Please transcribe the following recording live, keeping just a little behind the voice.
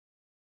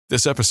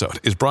This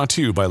episode is brought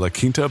to you by La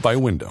Quinta by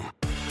Wyndham.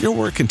 Your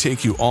work can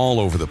take you all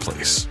over the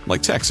place,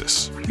 like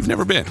Texas. You've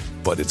never been,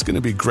 but it's going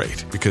to be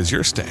great because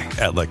you're staying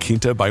at La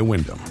Quinta by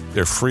Wyndham.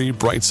 Their free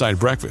Bright Side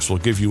breakfast will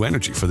give you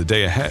energy for the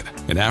day ahead.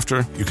 And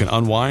after, you can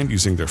unwind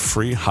using their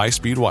free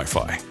high-speed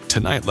Wi-Fi.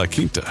 Tonight, La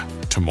Quinta.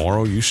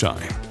 Tomorrow, you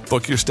shine.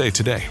 Book your stay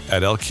today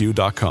at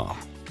lq.com.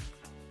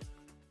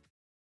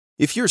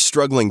 If you're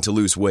struggling to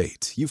lose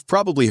weight, you've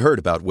probably heard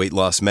about weight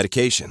loss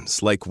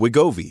medications like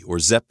Wegovy or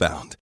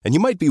Zepbound, and you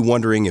might be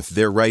wondering if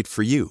they're right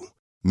for you.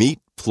 Meet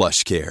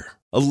PlushCare,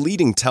 a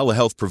leading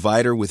telehealth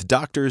provider with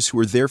doctors who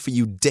are there for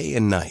you day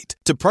and night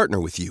to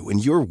partner with you in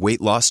your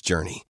weight loss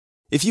journey.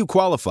 If you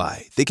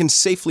qualify, they can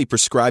safely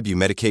prescribe you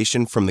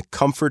medication from the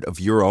comfort of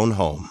your own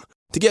home.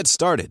 To get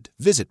started,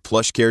 visit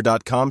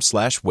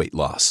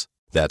plushcare.com/weight-loss.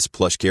 That's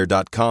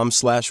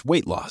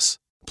plushcare.com/weight-loss.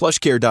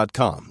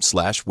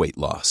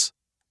 plushcare.com/weight-loss.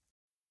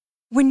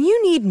 When you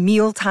need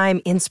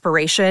mealtime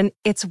inspiration,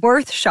 it's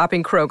worth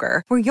shopping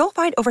Kroger, where you'll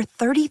find over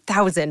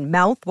 30,000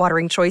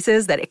 mouth-watering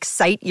choices that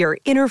excite your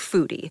inner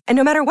foodie. And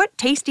no matter what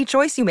tasty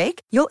choice you make,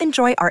 you'll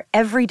enjoy our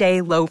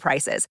everyday low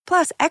prices,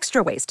 plus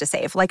extra ways to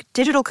save, like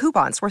digital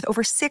coupons worth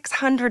over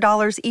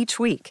 $600 each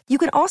week. You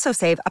can also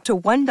save up to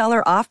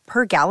 $1 off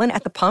per gallon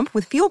at the pump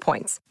with fuel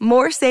points.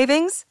 More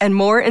savings and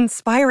more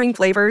inspiring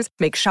flavors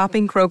make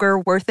shopping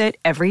Kroger worth it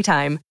every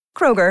time.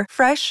 Kroger,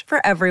 fresh for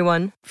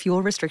everyone.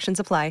 Fuel restrictions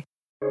apply.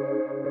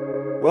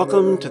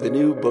 Welcome to the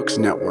New Books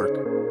Network.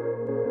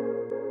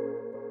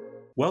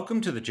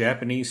 Welcome to the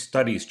Japanese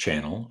Studies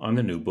channel on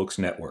the New Books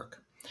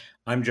Network.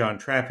 I'm John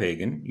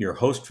Traphagen, your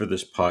host for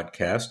this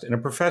podcast and a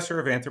professor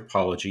of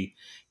anthropology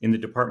in the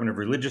Department of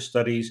Religious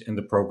Studies and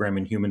the Program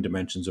in Human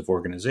Dimensions of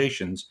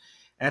Organizations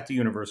at the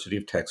University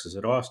of Texas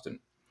at Austin.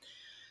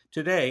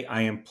 Today,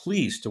 I am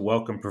pleased to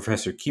welcome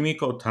Professor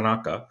Kimiko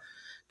Tanaka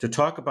to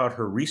talk about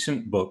her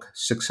recent book,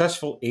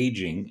 Successful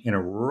Aging in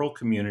a Rural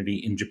Community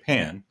in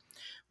Japan,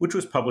 which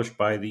was published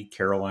by the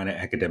Carolina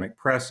Academic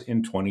Press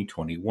in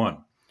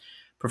 2021.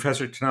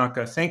 Professor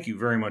Tanaka, thank you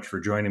very much for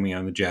joining me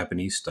on the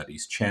Japanese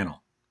Studies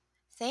channel.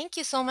 Thank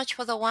you so much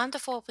for the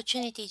wonderful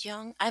opportunity,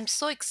 John. I'm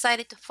so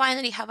excited to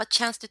finally have a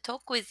chance to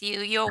talk with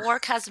you. Your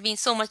work has been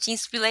so much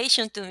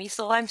inspiration to me,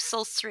 so I'm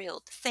so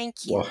thrilled.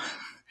 Thank you. Well,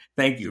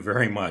 thank you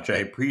very much. I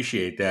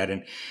appreciate that.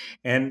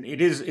 And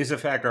it is a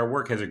fact our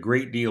work has a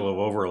great deal of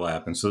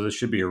overlap, and so this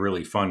should be a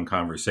really fun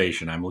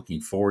conversation. I'm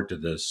looking forward to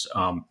this.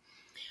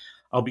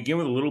 I'll begin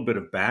with a little bit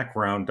of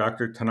background.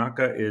 Dr.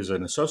 Tanaka is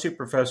an associate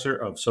professor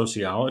of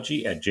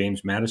sociology at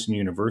James Madison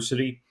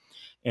University,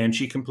 and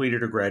she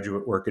completed her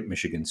graduate work at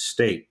Michigan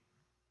State.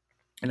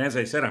 And as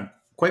I said, I'm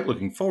quite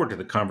looking forward to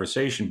the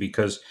conversation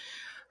because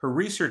her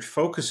research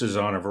focuses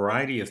on a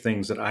variety of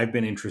things that I've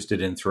been interested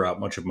in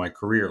throughout much of my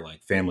career,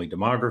 like family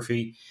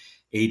demography,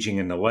 aging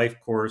in the life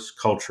course,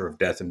 culture of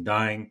death and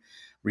dying,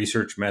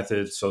 research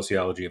methods,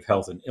 sociology of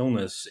health and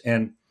illness.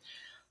 And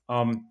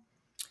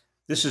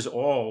this is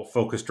all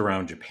focused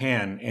around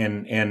Japan.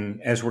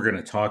 And as we're going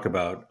to talk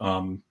about,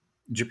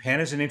 Japan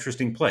is an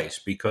interesting place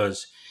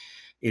because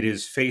it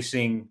is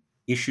facing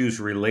issues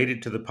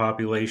related to the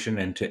population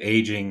and to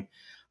aging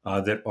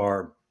that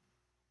are,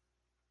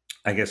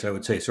 I guess I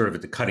would say, sort of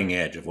at the cutting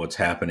edge of what's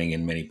happening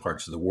in many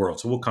parts of the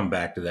world. So we'll come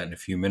back to that in a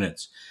few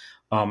minutes.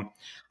 I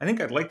think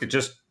I'd like to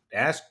just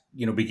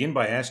begin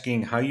by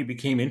asking how you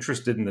became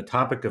interested in the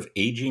topic of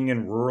aging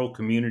in rural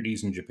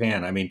communities in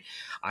Japan. I mean,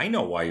 I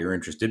know why you're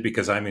interested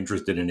because I'm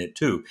interested in it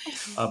too.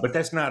 But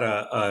that's not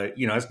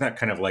it's not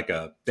kind of like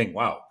a thing.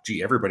 Wow,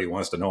 gee, everybody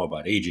wants to know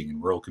about aging in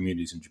rural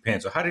communities in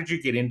Japan. So how did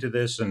you get into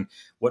this, and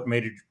what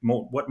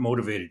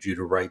motivated you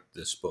to write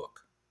this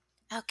book?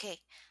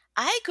 Okay.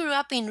 I grew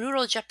up in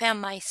rural Japan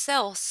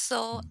myself,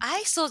 so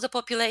I saw the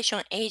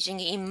population aging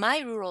in my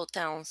rural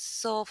towns.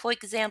 So, for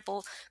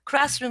example,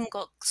 classroom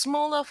got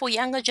smaller for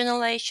younger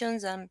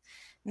generations, and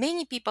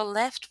many people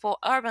left for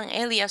urban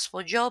areas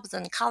for jobs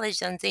and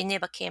college, and they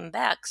never came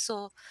back.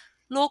 So,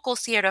 local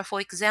theater,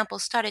 for example,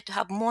 started to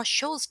have more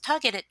shows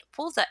targeted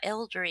for the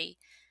elderly.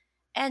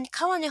 And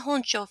Kawane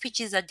Honcho, which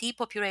is a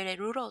depopulated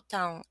rural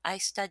town I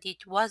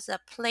studied, was a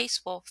place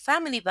for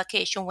family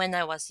vacation when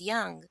I was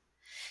young.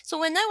 So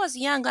when I was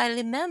young, I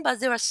remember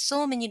there were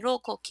so many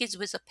local kids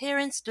with their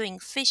parents doing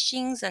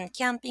fishings and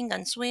camping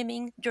and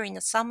swimming during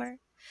the summer.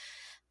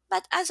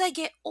 But as I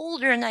get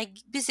older and I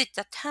visit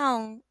the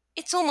town,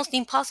 it's almost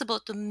impossible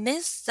to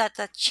miss that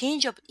the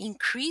change of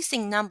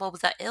increasing number of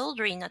the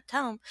elderly in the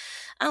town.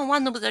 And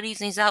one of the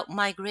reasons is out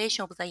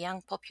migration of the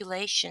young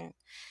population.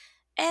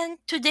 And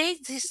today,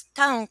 this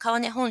town,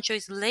 Kawane Honcho,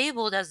 is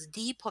labeled as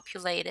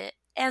depopulated.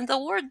 And the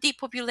word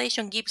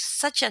depopulation gives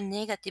such a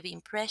negative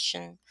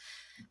impression.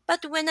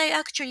 But when I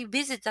actually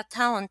visit the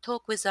town and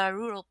talk with our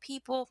rural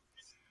people,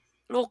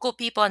 local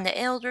people and the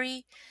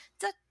elderly,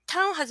 the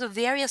town has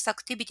various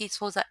activities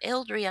for the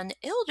elderly, and the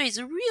elderly is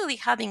really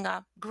having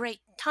a great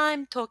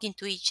time talking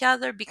to each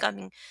other,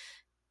 becoming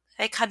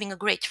like having a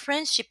great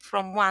friendship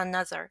from one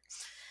another.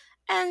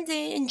 And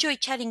they enjoy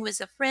chatting with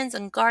their friends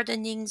and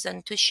gardenings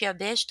and to share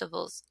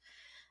vegetables.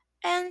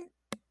 And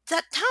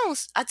the towns,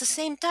 at the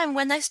same time,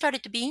 when I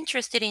started to be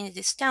interested in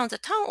this town, the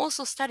town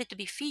also started to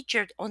be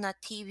featured on a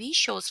TV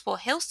shows for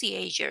healthy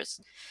agers,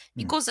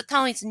 Hmm. because the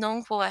town is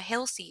known for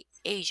healthy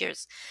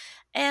agers.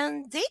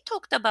 And they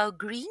talked about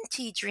green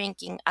tea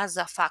drinking as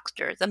a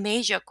factor, the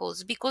major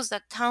cause, because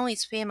the town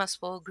is famous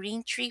for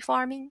green tree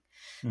farming.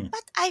 Hmm.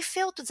 But I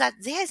felt that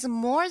there is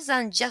more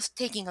than just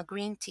taking a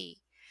green tea.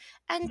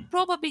 And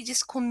probably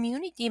this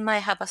community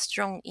might have a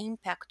strong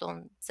impact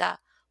on the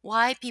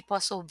why people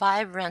are so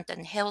vibrant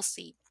and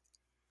healthy.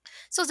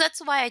 So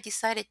that's why I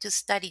decided to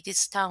study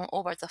this town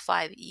over the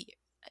 5 year,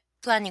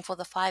 planning for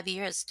the 5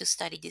 years to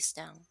study this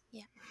town.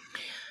 Yeah.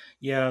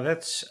 Yeah,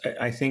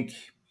 I think,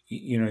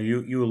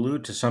 you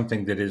allude to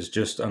something that is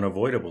just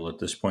unavoidable at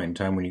this point in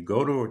time. When you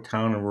go to a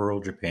town in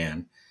rural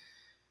Japan,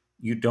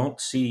 you don't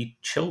see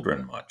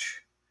children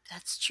much.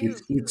 That's true.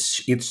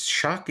 It's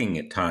shocking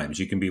at times.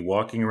 You can be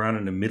walking around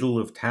in the middle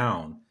of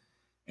town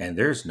and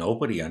there's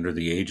nobody under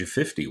the age of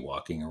 50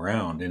 walking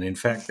around. And in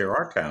fact, there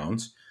are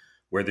towns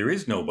where there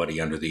is nobody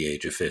under the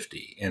age of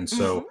 50. And Hmm.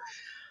 so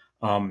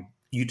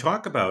you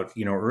talk about,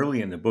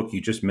 early in the book,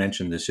 you just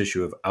mentioned this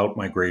issue of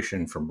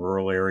outmigration from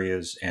rural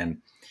areas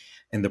and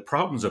the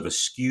problems of a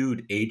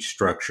skewed age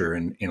structure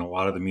in a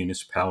lot of the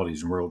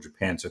municipalities in rural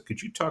Japan. So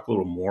could you talk a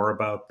little more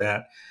about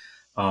that?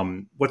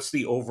 What's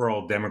the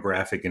overall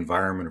demographic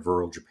environment of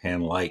rural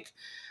Japan like?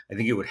 I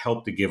think it would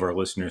help to give our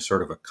listeners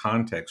sort of a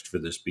context for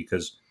this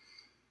because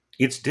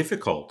it's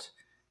difficult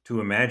to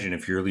imagine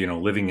if you're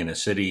living in a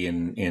city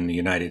in the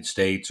United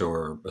States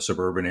or a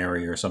suburban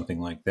area or something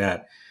like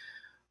that.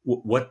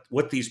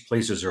 What these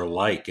places are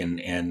like and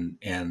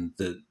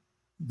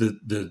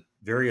the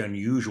very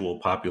unusual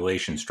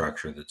population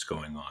structure that's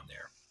going on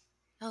there.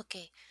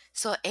 Okay.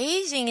 So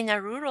aging in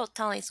a rural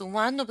town is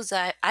one of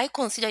the, I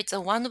consider it's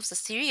one of the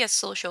serious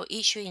social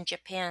issue in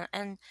Japan.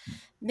 And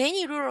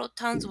many rural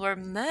towns were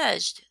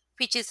merged,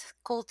 which is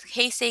called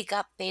Heisei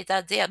Gappei,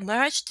 that they are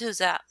merged to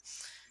the,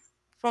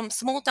 from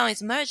small town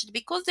is merged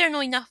because there are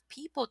not enough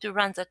people to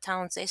run the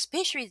towns,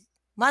 especially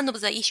one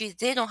of the issues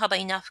they don't have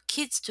enough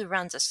kids to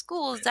run the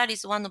schools. That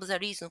is one of the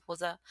reasons for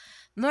the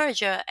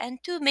merger.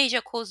 And two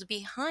major causes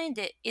behind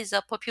it is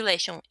a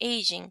population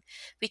aging,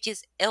 which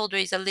is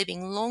elders are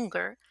living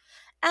longer,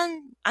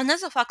 and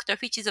another factor,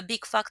 which is a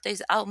big factor,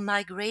 is out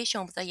migration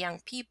of the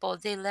young people.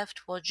 They left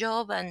for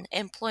job and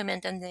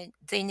employment and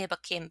they never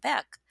came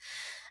back.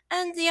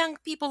 And the young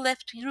people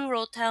left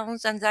rural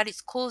towns and that is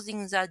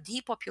causing the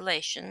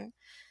depopulation.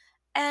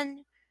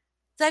 And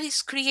that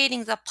is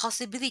creating the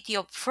possibility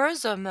of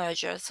further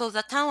merger. So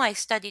the town I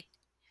studied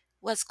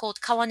was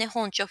called Kawane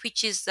Honcho,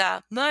 which is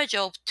a merger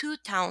of two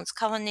towns,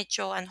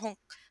 Kawanecho and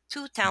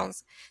two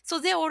towns. So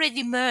they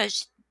already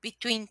merged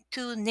between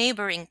two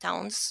neighboring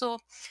towns. So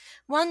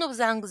one of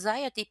the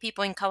anxiety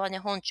people in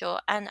Kawane Honcho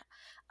and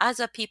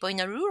other people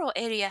in a rural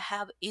area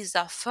have is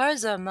a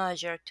further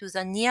merger to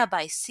the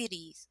nearby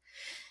cities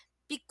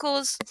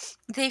because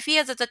they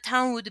fear that the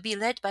town would be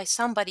led by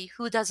somebody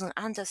who doesn't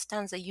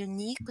understand the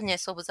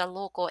uniqueness of the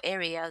local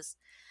areas.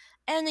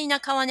 And in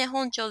Kawane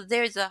Honcho,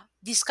 there's a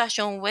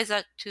discussion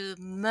whether to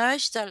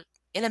merge the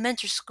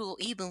elementary school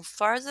even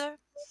further.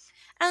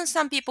 And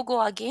some people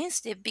go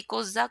against it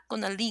because that's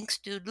gonna link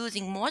to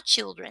losing more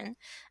children,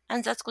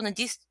 and that's going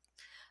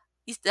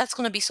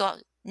to be so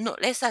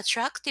less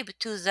attractive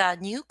to the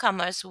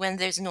newcomers when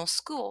there's no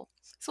school.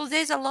 So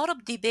there's a lot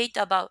of debate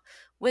about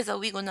whether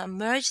we're going to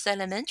merge the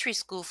elementary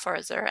school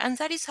further, and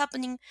that is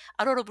happening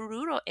a lot of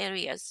rural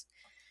areas.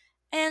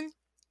 And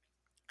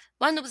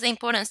one of the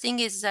important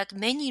things is that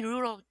many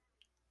rural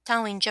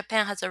town in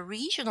Japan has a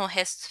regional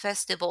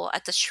festival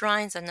at the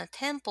shrines and the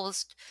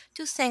temples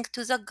to thank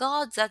to the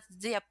gods that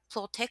they are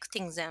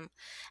protecting them,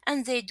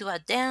 and they do a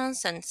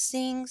dance and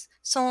sing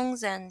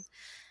songs and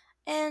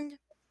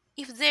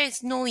if there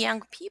is no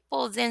young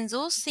people, then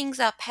those things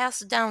are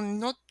passed down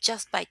not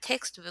just by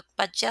textbook,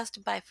 but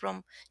just by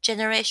from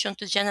generation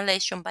to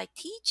generation by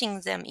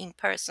teaching them in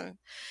person.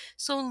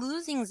 So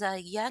losing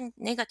the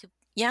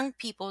young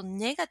people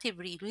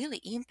negatively really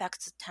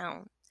impacts the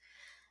town.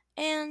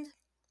 And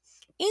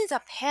in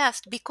the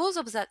past, because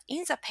of that,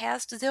 in the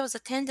past, there was a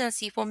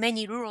tendency for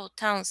many rural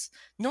towns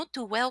not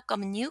to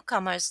welcome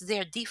newcomers.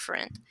 They're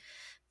different.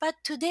 But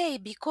today,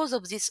 because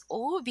of this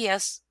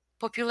obvious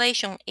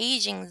population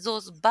aging,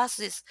 those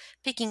buses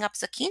picking up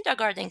the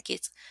kindergarten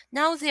kids,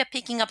 now they are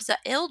picking up the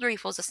elderly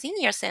for the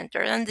senior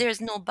center, and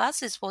there's no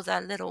buses for the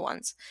little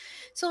ones.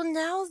 So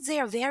now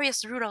there are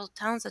various rural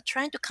towns are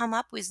trying to come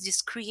up with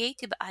these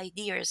creative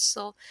ideas,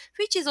 so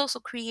which is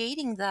also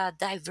creating the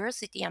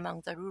diversity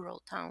among the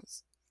rural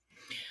towns.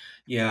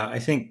 Yeah, I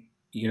think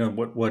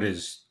what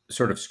is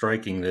sort of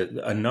striking, that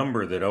a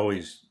number that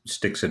always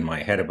sticks in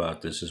my head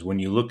about this is when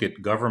you look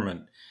at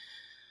government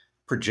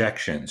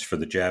projections for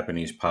the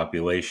Japanese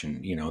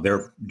population.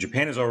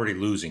 Japan is already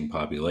losing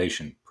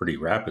population pretty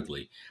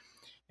rapidly,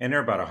 and there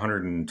are about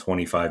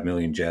 125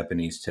 million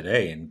Japanese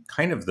today. And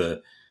kind of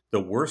the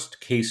worst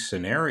case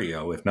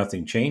scenario, if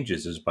nothing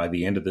changes, is by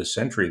the end of this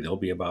century there'll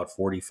be about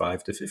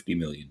 45 to 50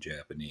 million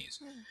Japanese.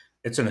 Hmm.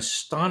 It's an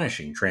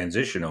astonishing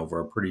transition over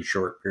a pretty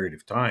short period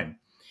of time.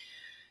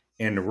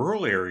 And the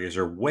rural areas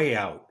are way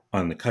out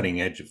on the cutting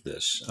edge of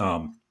this.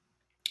 I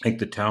think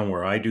the town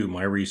where I do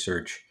my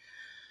research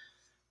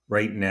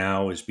right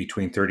now is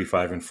between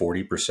 35 and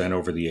 40%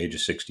 over the age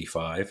of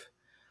 65.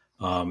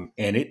 And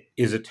it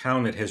is a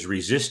town that has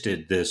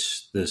resisted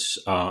this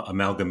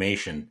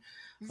amalgamation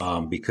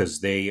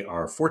because they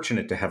are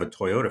fortunate to have a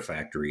Toyota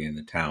factory in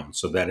the town.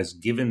 So that has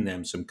given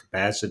them some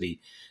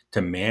capacity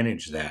to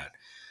manage that.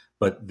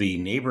 But the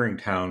neighboring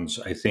towns,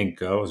 I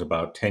think, it was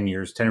about 10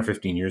 or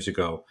 15 years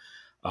ago,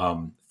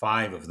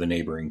 5 of the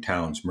neighboring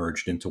towns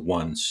merged into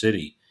one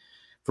city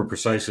for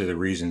precisely the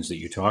reasons that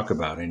you talk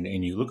about.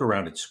 And you look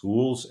around at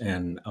schools,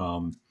 and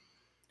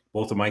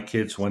both of my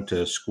kids went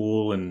to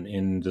school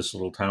in this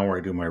little town where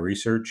I do my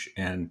research,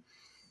 and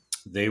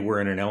they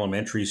were in an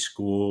elementary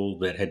school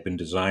that had been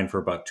designed for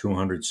about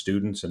 200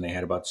 students, and they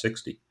had about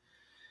 60.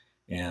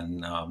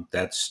 And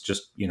that's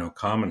just,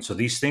 common. So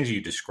these things you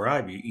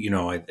describe,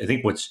 I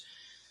think what's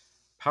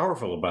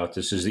powerful about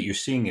this is that you're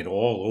seeing it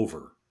all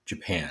over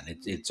Japan.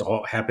 It's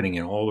all happening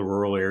in all the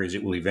rural areas.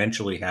 It will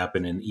eventually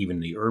happen in even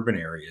the urban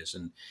areas.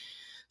 And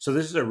so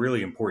this is a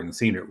really important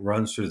theme that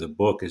runs through the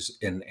book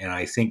and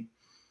I think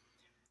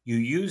you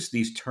use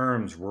these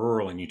terms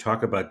rural and you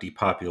talk about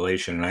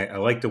depopulation. And I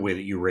like the way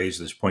that you raise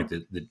this point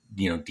that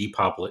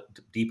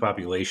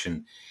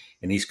depopulation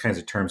and these kinds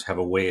of terms have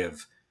a way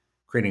of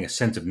creating a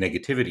sense of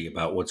negativity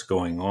about what's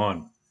going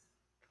on.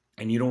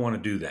 And you don't want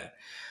to do that.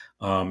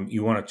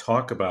 You want to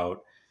talk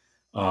about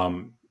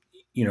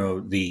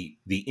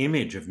the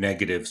image of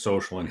negative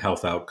social and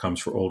health outcomes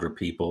for older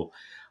people,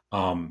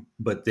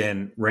 but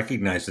then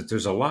recognize that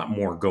there's a lot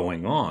more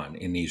going on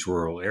in these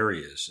rural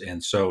areas.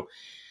 And so,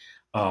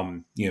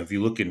 if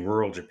you look in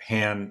rural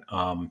Japan,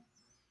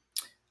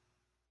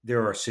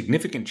 there are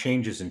significant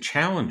changes and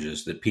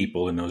challenges that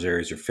people in those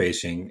areas are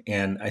facing.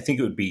 And I think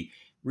it would be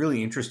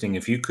really interesting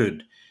if you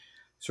could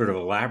sort of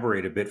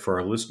elaborate a bit for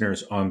our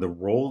listeners on the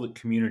role that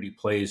community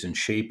plays in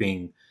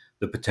shaping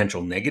the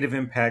potential negative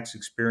impacts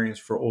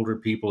experienced for older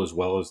people as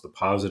well as the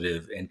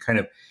positive, and kind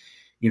of,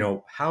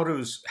 how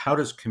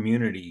does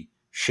community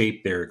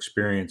shape their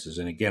experiences?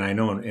 And again, I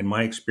know in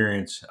my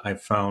experience,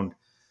 I've found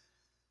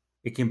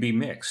it can be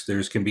mixed.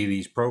 There can be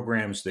these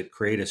programs that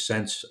create a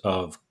sense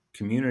of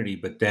community,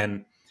 but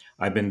then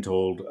I've been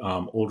told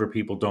older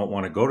people don't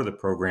want to go to the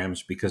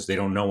programs because they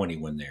don't know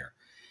anyone there.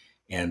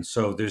 And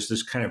so there's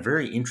this kind of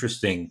very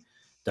interesting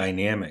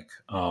dynamic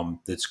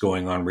that's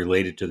going on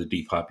related to the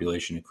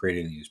depopulation and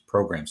creating these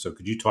programs. So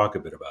could you talk a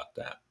bit about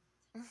that?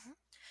 Mhm.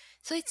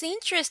 So it's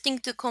interesting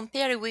to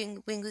compare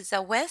with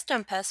the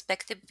Western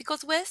perspective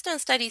because Western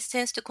studies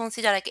tends to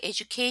consider like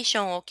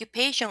education or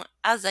occupation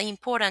as an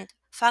important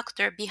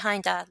factor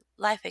behind the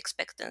life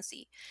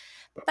expectancy.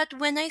 But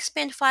when I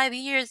spent 5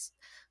 years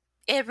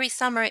every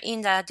summer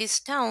in this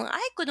town,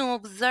 I could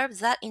observe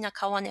that in a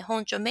Kawane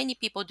Honcho, many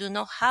people do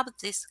not have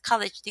this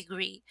college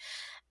degree.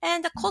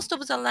 And the cost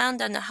of the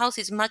land and the house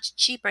is much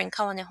cheaper in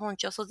Kawane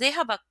Honcho. So they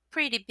have a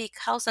pretty big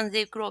house and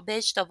they grow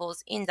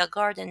vegetables in the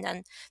garden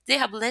and they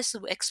have less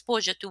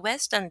exposure to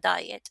Western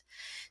diet.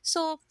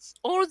 So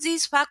all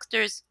these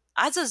factors,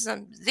 other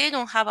than they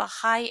don't have a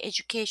high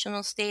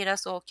educational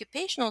status or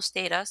occupational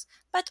status,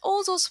 but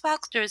all those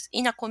factors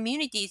in a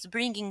community is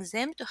bringing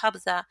them to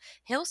have the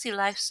healthy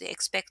life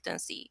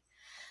expectancy.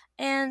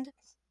 And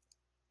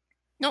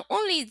not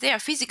only they are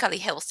physically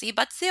healthy,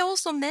 but they're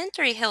also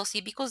mentally healthy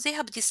because they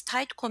have this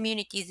tight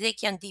community. They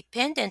can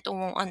dependent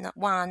on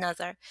one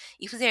another.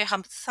 If they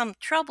have some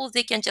trouble,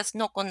 they can just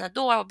knock on the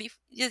door or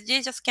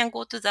they just can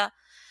go to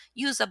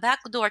use a back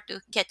door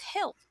to get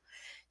help.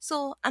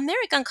 So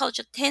American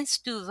culture tends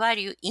to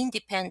value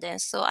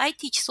independence. So I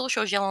teach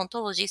social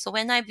gerontology. So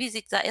when I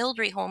visit the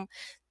elderly home,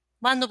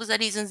 one of the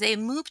reasons they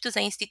move to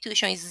the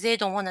institution is they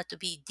don't want to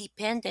be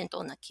dependent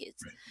on the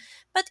kids. Right.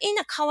 But in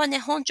a Kawane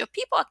Honjo,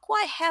 people are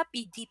quite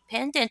happy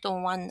dependent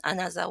on one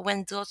another.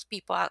 When those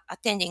people are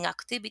attending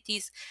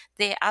activities,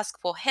 they ask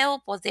for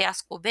help or they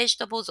ask for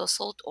vegetables or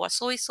salt or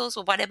soy sauce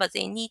or whatever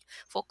they need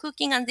for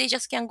cooking, and they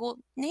just can go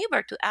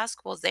neighbor to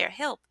ask for their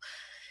help.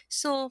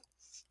 So,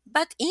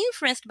 but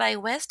influenced by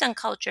Western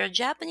culture,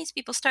 Japanese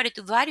people started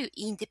to value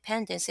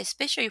independence,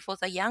 especially for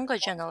the younger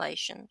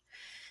generation.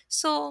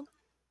 So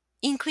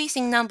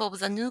increasing number of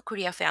the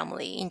nuclear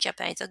family in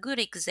Japan is a good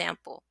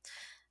example.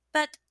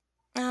 But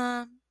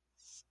uh,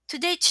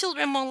 today,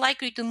 children are more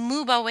likely to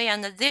move away,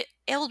 and the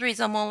elderly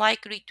are more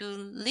likely to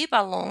live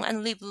alone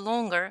and live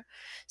longer.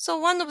 So,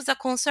 one of the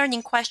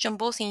concerning questions,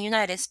 both in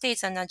United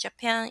States and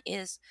Japan,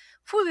 is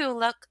who will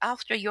look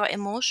after your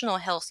emotional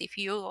health if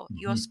your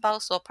Mhm.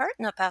 spouse or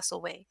partner pass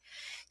away?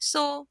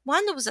 So,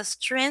 one of the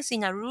strengths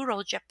in a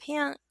rural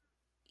Japan,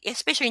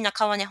 especially in a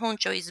Kawane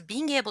Honcho, is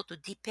being able to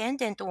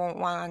dependent on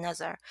one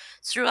another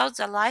throughout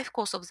the life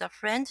course of the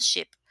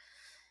friendship.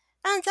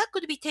 And that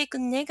could be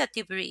taken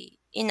negatively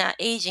in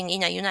aging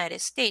in the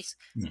United States.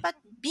 Mm. But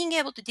being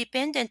able to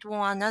dependent on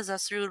one another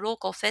through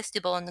local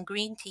festival and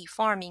green tea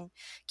farming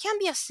can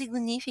be a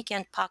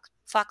significant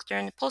factor,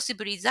 and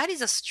possibly that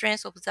is a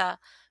strength of the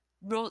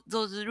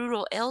those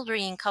rural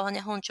elderly in Kawane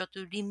Honcho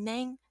to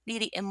remain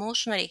really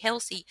emotionally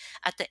healthy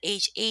at the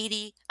age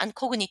 80 and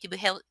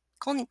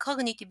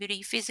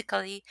cognitively,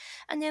 physically,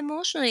 and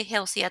emotionally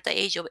healthy at the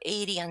age of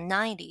 80 and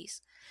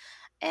 90s.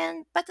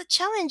 And but the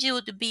challenge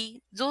would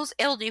be those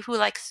elderly who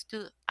likes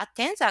to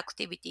attend the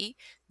activity,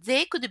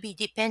 they could be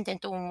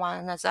dependent on one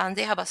another and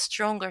they have a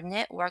stronger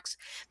networks.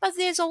 But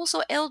there's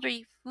also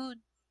elderly who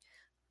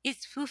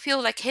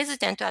feel like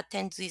hesitant to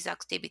attend these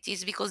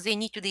activities because they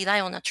need to rely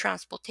on a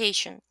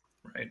transportation.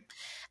 Right.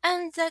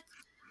 And that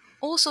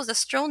also the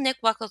strong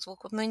network of the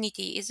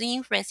community is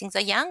influencing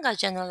the younger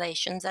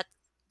generation that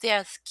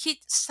their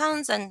kids,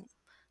 sons and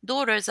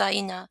daughters are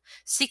in the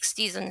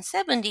 60s and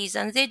 70s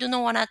and they do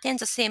not want to attend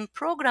the same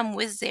program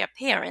with their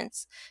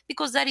parents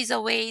because that is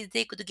a way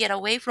they could get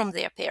away from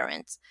their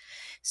parents.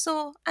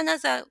 So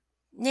another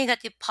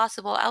negative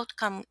possible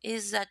outcome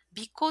is that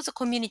because the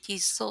community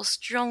is so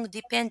strong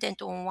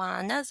dependent on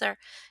one another,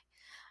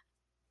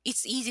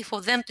 it's easy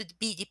for them to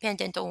be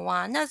dependent on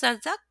one another.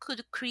 That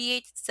could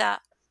create the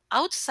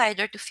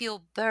outsider to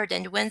feel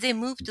burdened when they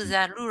move to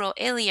the rural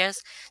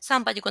areas.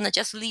 Somebody gonna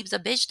just leave the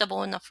vegetable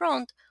on the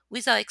front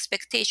without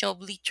expectation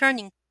of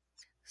returning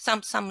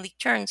some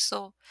return.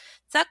 So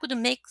that could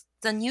make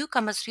the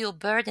newcomers feel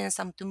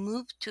burdensome to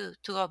move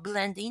to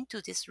blend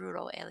into these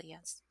rural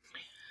areas.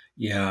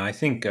 Yeah, I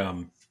think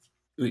a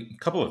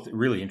couple of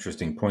really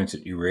interesting points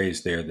that you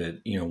raised there.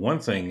 That one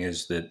thing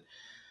is that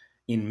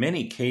in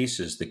many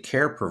cases, the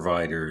care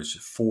providers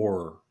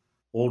for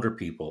older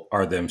people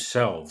are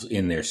themselves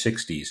in their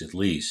 60s at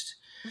least,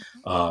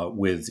 Mhm.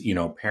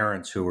 with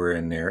parents who are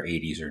in their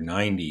 80s or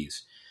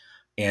 90s,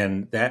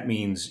 and that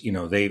means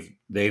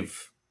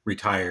they've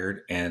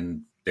retired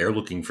and they're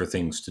looking for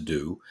things to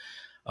do.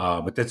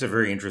 But that's a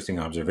very interesting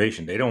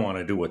observation. They don't want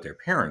to do what their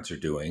parents are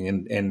doing,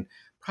 and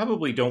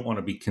probably don't want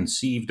to be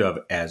conceived of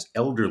as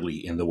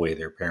elderly in the way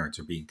their parents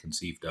are being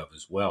conceived of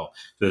as well.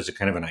 So there's a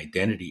kind of an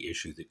identity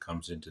issue that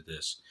comes into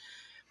this.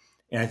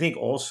 And I think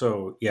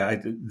also,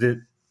 yeah,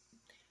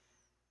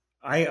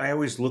 I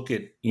always look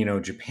at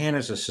Japan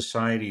as a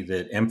society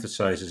that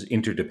emphasizes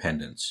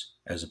interdependence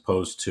as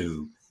opposed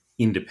to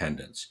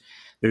independence.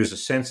 There's a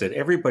sense that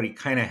everybody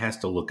kind of has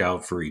to look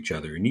out for each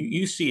other, and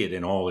you see it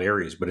in all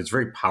areas, but it's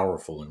very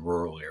powerful in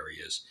rural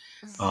areas.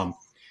 Mhm. Um,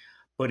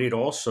 but it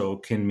also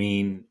can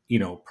mean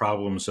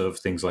problems of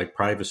things like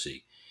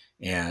privacy,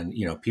 and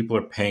people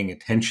are paying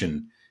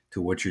attention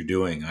to what you're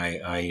doing.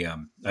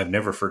 I've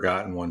never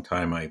forgotten one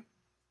time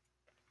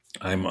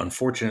I'm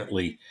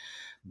unfortunately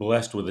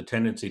blessed with a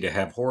tendency to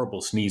have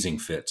horrible sneezing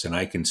fits, and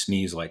I can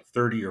sneeze like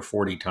 30 or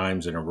 40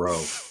 times in a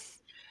row.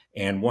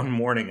 And one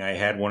morning I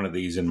had one of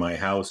these in my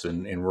house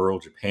in rural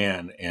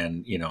Japan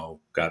and,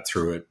 got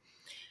through it.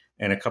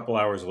 And a couple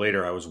hours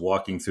later, I was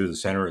walking through the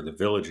center of the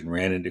village and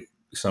ran into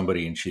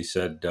somebody, and she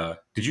said,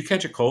 "Did you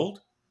catch a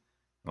cold?"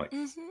 I'm like,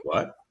 Mhm.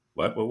 "What?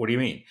 What do you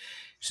mean?"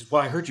 She says,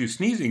 "Well, I heard you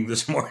sneezing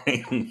this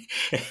morning."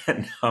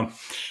 And,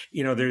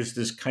 there's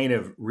this kind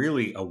of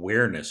really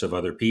awareness of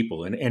other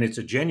people, and it's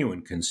a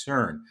genuine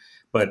concern.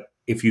 But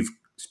if you've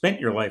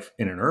spent your life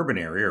in an urban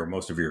area, or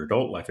most of your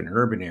adult life in an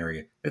urban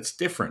area, that's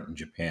different in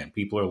Japan.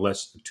 People are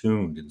less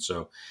attuned. And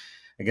so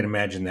I can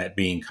imagine that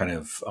being kind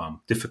of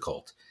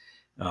difficult.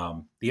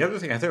 The other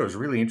thing I thought was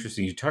really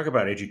interesting, you talk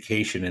about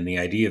education and the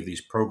idea of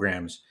these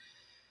programs.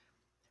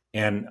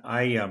 And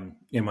I,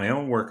 in my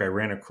own work, I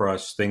ran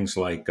across things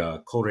like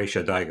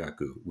Koreisha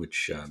Daigaku,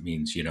 which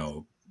means,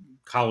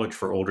 college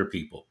for older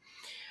people.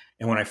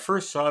 And when I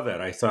first saw that,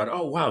 I thought,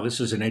 oh, wow, this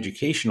is an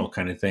educational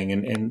kind of thing.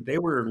 And they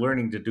were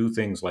learning to do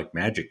things like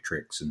magic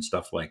tricks and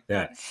stuff like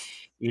that.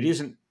 It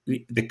isn't,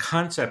 the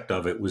concept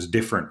of it was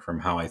different from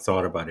how I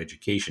thought about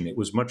education. It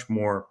was much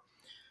more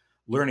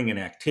learning and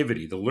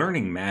activity. The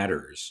learning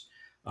matters.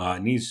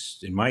 And these,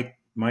 in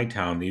my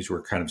town, these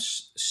were kind of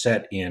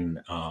set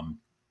in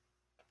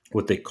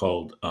what they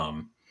called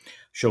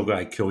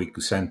Shogai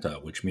Kyoiku Senta,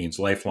 which means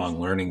lifelong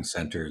learning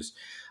centers.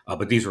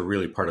 But these were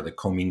really part of the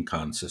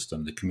Kominkan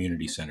system, the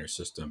community center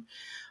system.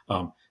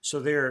 So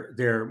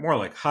they're more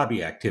like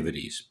hobby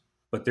activities,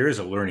 but there is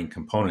a learning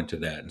component to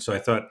that. And so I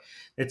thought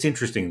it's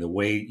interesting the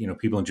way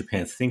people in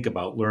Japan think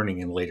about learning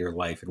in later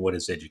life and what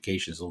is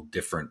education is a little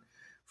different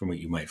from what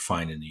you might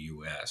find in the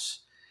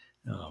U.S.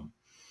 Um,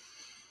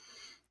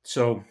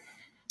 so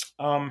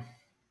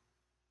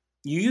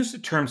you use the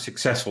term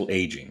successful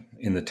aging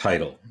in the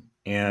title.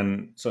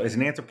 And so as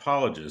an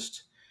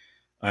anthropologist,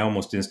 I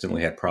almost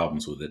instantly had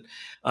problems with it.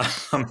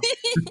 Um,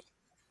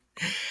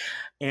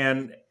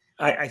 and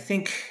I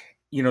think,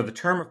 the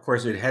term, of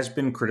course, it has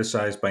been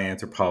criticized by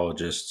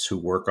anthropologists who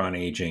work on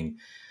aging,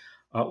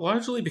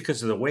 largely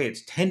because of the way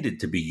it's tended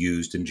to be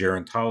used in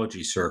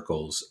gerontology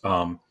circles,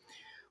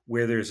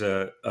 where there's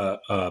a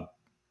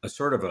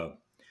sort of a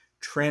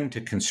trend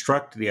to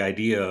construct the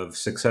idea of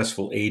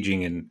successful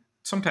aging in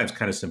sometimes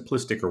kind of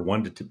simplistic or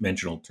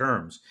one-dimensional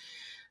terms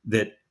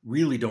that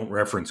really don't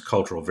reference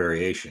cultural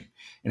variation.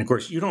 And of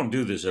course, you don't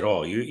do this at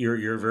all.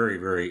 You're very,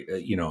 very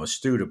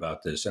astute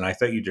about this, and I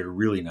thought you did a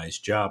really nice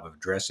job of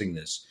addressing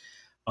this.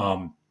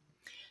 Um,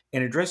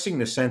 and addressing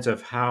the sense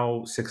of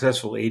how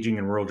successful aging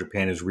in rural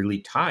Japan is really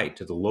tied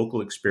to the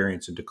local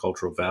experience and to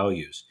cultural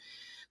values.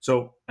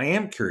 So I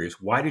am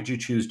curious, why did you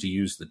choose to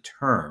use the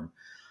term?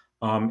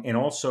 And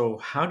also,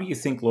 how do you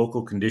think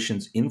local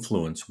conditions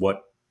influence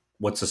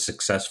what's a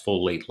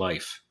successful late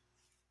life?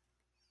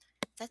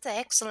 That's an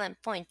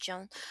excellent point,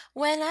 John.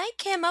 When I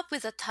came up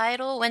with the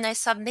title, when I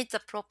submit the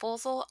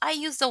proposal, I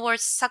use the word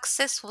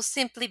successful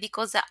simply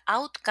because the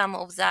outcome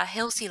of the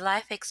healthy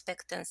life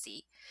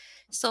expectancy.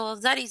 So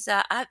that is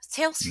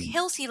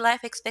healthy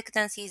life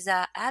expectancy is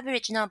the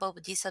average number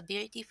of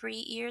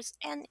disability-free years.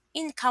 And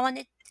in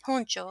Kawane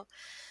Honcho,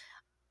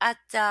 at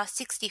the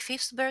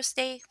 65th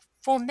birthday,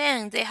 for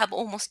men, they have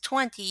almost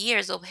 20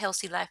 years of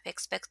healthy life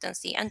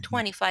expectancy and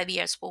 25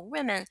 years for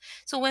women.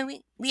 So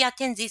when we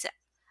attend these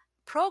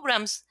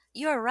programs,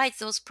 you're right,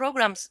 those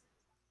programs,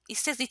 it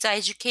says it's an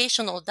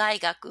educational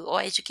daigaku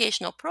or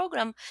educational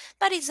program,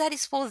 but that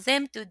is for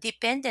them to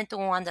dependent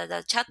on one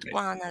another, chat Right.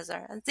 one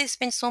another. And they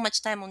spend so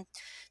much time on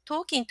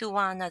talking to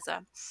one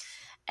another.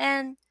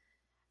 And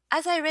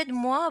as I read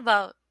more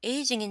about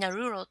aging in the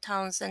rural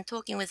towns and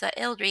talking with the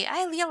elderly,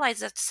 I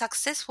realized that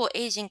successful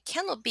aging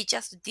cannot be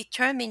just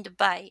determined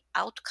by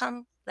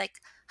outcome,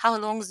 like how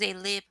long they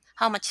live,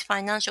 how much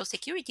financial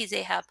security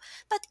they have,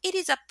 but it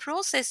is a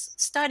process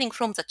starting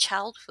from the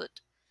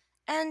childhood.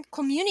 And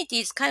community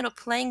is kind of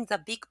playing the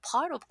big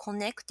part of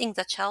connecting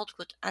the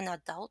childhood and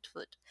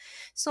adulthood.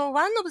 So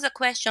one of the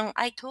questions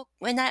I took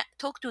when I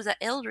talked to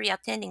the elderly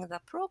attending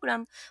the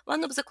program,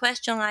 one of the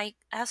questions I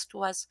asked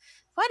was,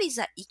 what is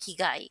a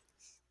ikigai?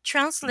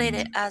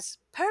 Translated Mhm. as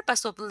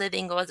purpose of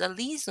living or the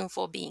reason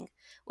for being.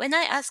 When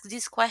I ask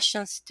these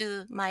questions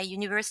to my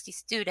university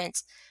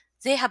students,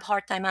 they have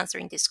hard time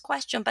answering this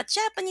question. But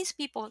Japanese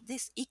people,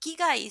 this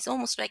ikigai is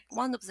almost like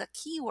one of the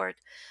keyword.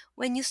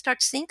 When you start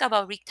to think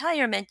about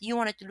retirement, you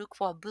wanted to look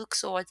for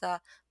books or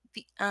the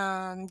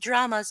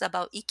dramas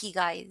about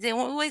ikigai. They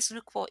always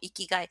look for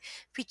ikigai,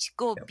 which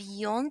go Yep.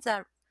 beyond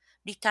the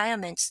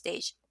retirement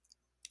stage.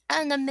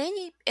 And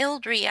many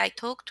elderly I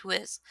talked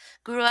with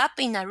grew up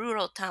in a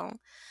rural town,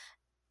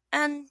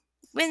 and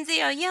when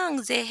they are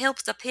young, they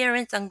help the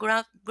parents and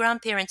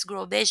grandparents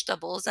grow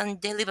vegetables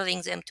and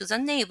delivering them to the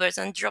neighbors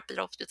and drop it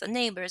off to the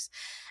neighbors,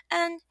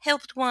 and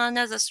helped one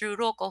another through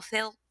local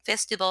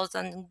festivals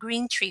and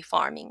green tree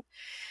farming.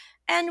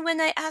 And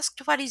when I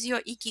asked what is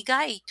your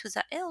ikigai to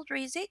the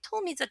elderly, they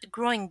told me that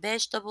growing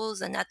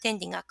vegetables and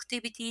attending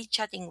activity,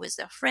 chatting with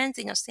their friends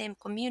in the same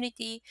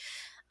community,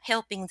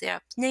 helping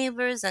their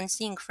neighbors and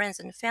seeing friends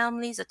and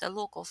families at the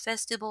local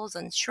festivals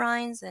and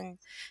shrines. And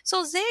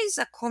so there is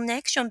a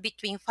connection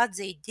between what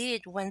they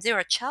did when they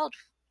were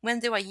when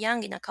they were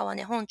young in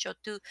Akawane Honcho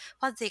to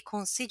what they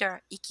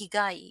consider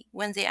ikigai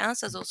when they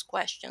answer those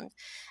questions.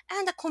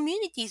 And the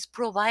community is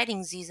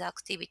providing these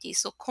activities.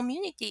 So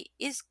community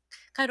is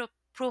kind of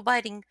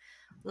providing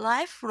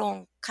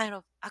lifelong kind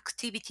of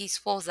activities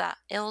for the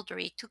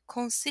elderly to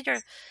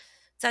consider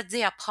that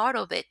they are part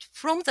of it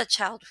from the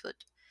childhood.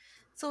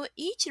 So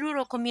each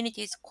rural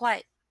community is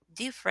quite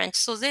different.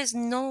 So there's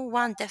no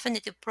one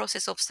definitive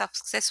process of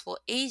successful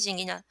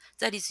aging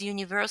that is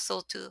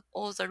universal to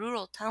all the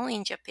rural town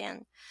in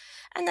Japan.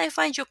 And I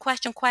find your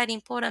question quite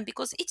important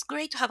because it's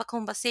great to have a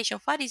conversation.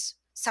 What is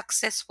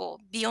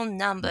successful beyond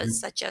numbers, Mhm.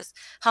 such as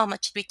how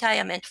much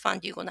retirement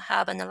fund you're going to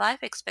have and the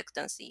life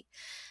expectancy?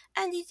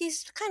 And it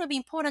is kind of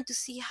important to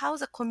see how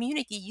the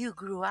community you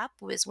grew up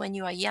with when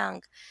you are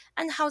young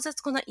and how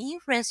that's going to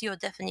influence your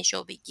definition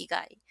of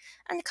ikigai.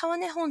 And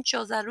Kawane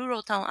Honcho, the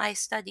rural town I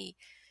study,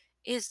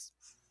 is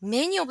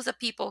many of the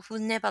people who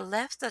never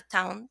left the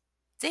town,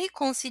 they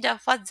consider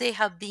what they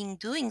have been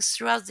doing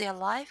throughout their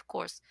life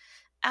course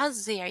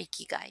as their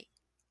ikigai.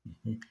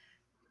 Mhm.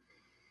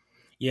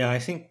 Yeah, I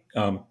think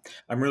I'm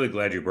really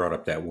glad you brought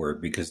up that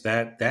word because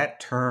that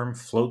term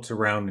floats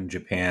around in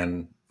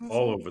Japan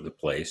all Mhm. over the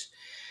place,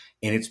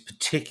 and it's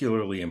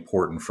particularly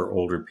important for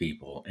older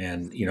people.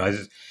 And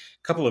there's a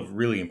couple of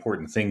really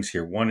important things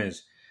here. One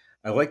is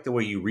I like the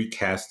way you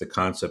recast the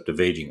concept of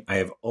aging. I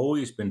have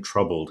always been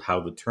troubled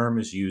how the term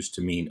is used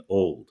to mean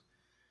old.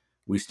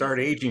 We start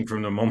aging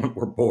from the moment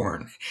we're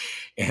born,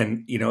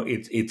 and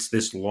it's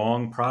this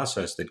long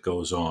process that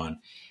goes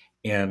on,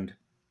 and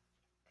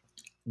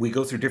we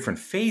go through different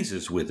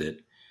phases with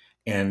it,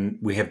 and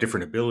we have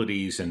different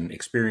abilities and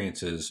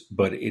experiences,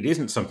 but it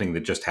isn't something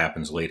that just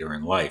happens later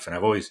in life. And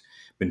I've always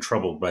been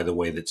troubled by the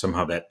way that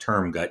somehow that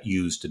term got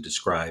used to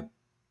describe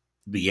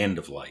the end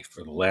of life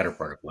or the latter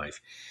part of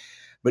life.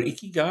 But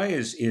ikigai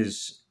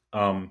is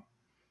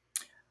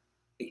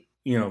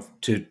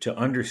to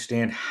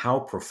understand how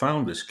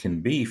profound this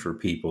can be for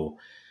people,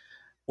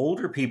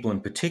 older people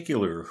in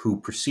particular who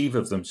perceive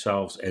of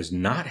themselves as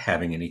not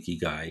having an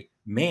ikigai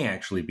may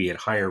actually be at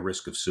higher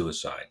risk of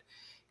suicide.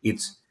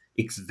 It's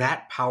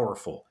that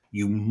powerful.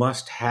 You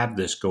must have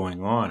this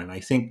going on. And I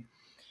think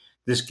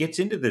this gets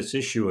into this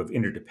issue of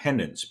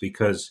interdependence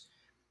because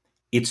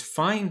it's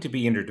fine to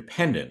be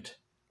interdependent,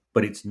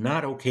 but it's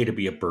not okay to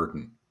be a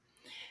burden.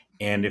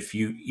 And if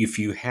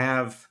you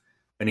have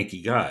an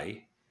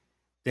ikigai,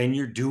 then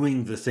you're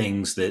doing the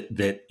things that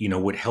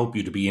would help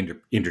you to be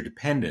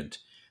interdependent,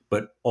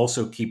 but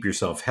also keep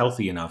yourself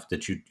healthy enough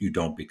that you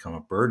don't become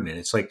a burden. And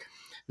it's like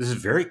this is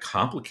very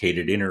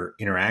complicated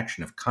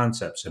interaction of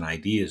concepts and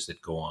ideas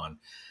that go on.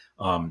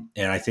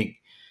 And I think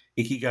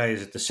Ikigai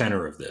is at the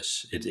center of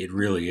this. It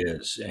really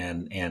is,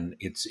 and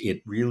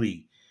it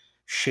really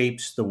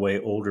shapes the way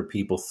older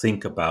people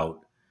think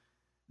about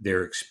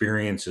their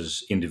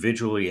experiences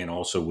individually and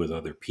also with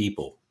other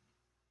people.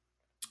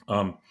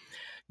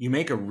 You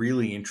make a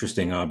really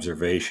interesting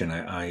observation.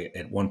 I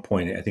at one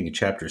point, I think in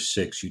chapter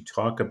 6, you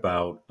talk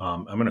about.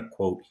 I'm going to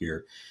quote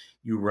here.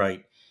 You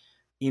write,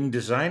 "In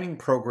designing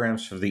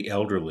programs for the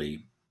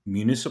elderly,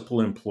 municipal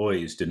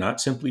employees did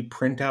not simply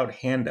print out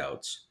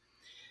handouts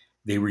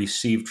they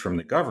received from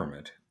the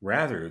government.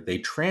 Rather, they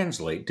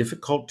translate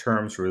difficult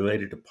terms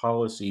related to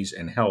policies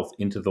and health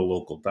into the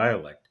local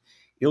dialect,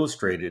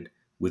 illustrated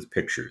with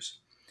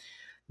pictures."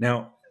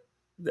 Now,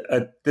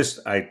 this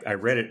I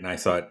read it and I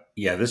thought,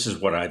 yeah, this is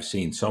what I've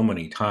seen so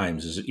many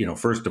times. Is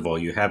first of all,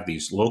 you have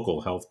these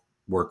local health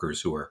workers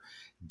who are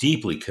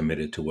deeply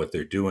committed to what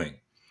they're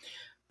doing,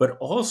 but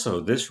also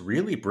this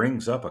really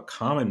brings up a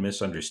common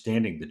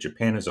misunderstanding that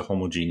Japan is a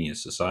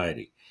homogeneous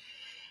society.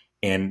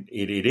 And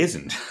it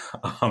isn't.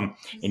 And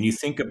you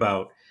think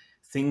about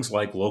things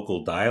like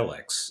local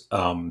dialects.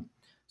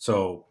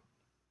 So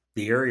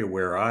the area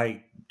where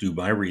I do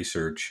my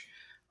research,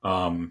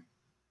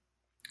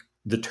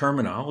 the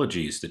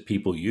terminologies that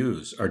people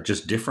use are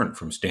just different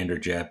from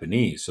standard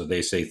Japanese. So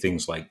they say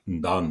things like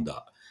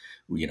ndanda,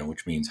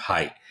 which means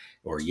hi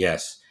or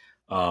yes.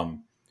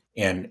 And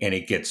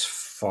it gets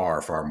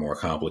far, far more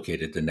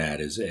complicated than that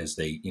as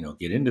they,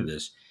 get into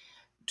this.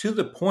 To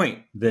the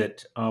point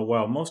that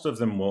while most of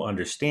them will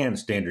understand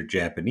standard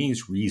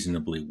Japanese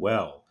reasonably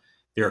well,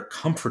 they're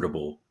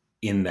comfortable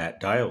in that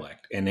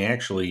dialect. And they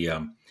actually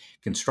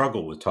can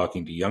struggle with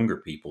talking to younger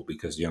people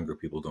because younger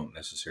people don't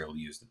necessarily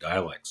use the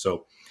dialect.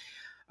 So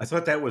I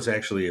thought that was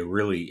actually a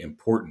really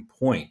important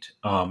point.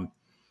 And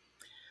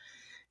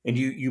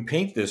you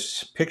paint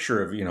this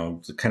picture of,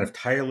 the kind of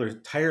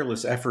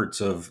tireless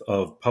efforts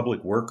of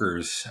public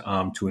workers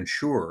to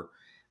ensure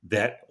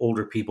that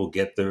older people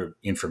get the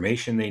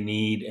information they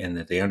need and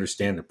that they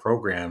understand the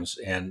programs.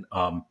 And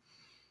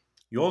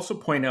you also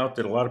point out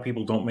that a lot of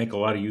people don't make a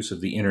lot of use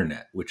of the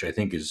internet, which I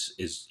think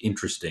is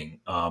interesting.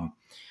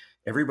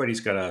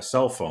 Everybody's got a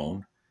cell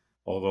phone,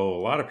 although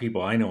a lot of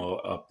people I know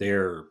up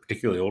there,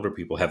 particularly older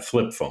people, have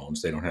flip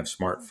phones. They don't have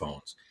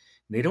smartphones.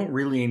 They don't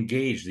really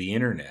engage the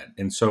internet.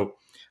 And so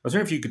I was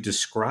wondering if you could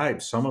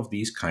describe some of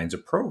these kinds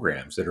of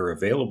programs that are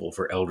available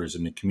for elders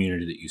in the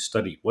community that you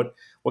studied. What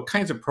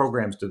kinds of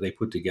programs do they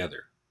put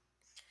together?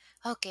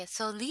 Okay,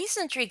 so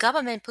recently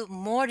government put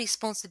more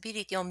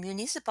responsibility on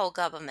municipal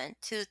government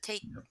to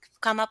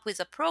come up with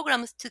a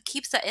programs to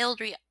keep the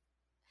elderly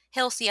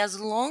healthy as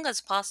long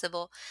as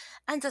possible.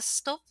 And the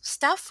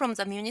staff from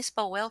the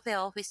municipal welfare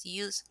office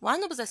use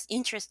one of the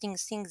interesting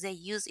things they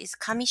use is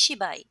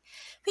kamishibai,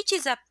 which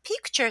is a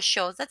picture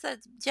show. That's a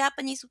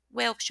Japanese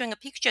way of showing a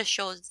picture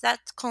show that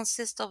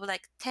consists of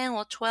like 10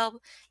 or 12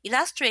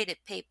 illustrated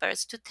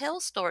papers to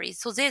tell stories.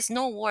 So there's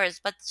no words,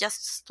 but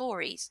just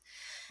stories.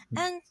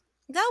 And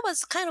that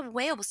was kind of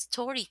way of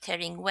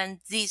storytelling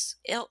when these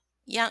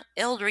young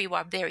elderly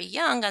were very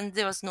young and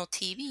there was no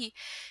TV.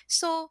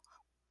 So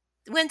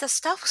when the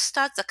staff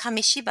starts the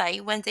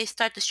kamishibai, when they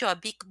start to show a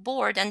big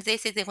board and they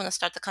say they're going to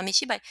start the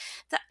kamishibai,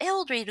 the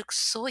elderly look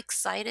so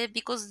excited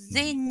because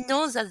they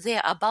know that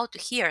they're about to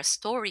hear a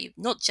story,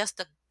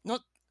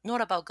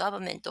 not about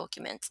government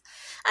documents.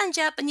 And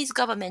Japanese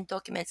government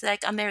documents,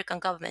 like American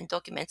government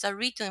documents, are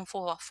written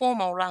for a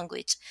formal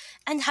language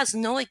and has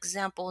no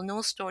example,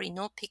 no story,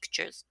 no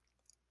pictures.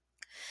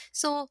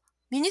 So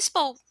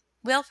municipal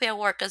welfare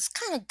workers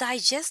kind of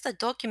digest a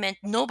document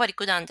nobody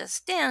could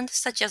understand,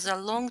 such as a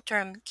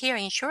long-term care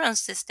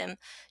insurance system,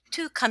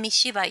 to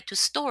kamishibai, to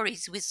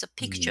stories with the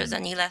pictures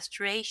and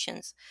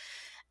illustrations.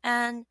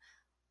 And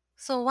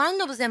so one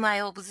of them I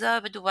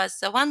observed was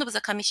one of the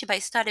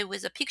kamishibai started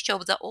with a picture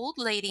of the old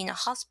lady in a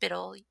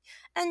hospital,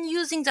 and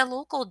using the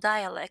local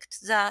dialect,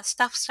 the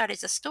staff started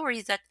the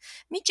story that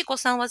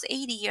Michiko-san was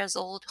 80 years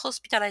old,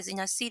 hospitalized in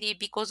a city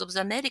because of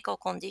the medical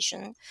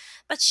condition,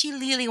 but she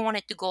really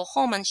wanted to go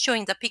home, and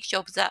showing the picture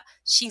of the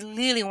she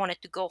really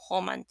wanted to go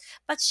home,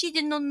 but she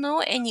did not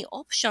know any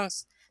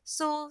options.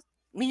 So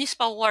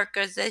municipal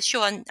workers, they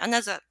show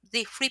another,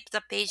 they flip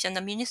the page, and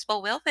the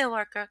municipal welfare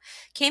worker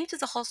came to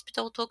the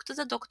hospital, talked to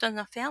the doctor and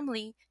the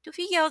family to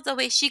figure out the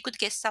way she could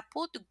get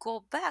support to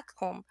go back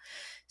home.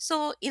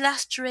 So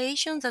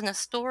illustrations and the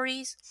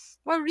stories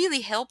were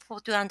really helpful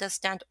to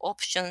understand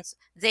options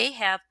they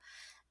have.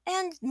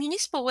 And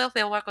municipal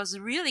welfare workers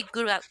really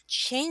good at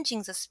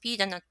changing the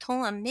speed and the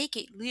tone and make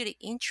it really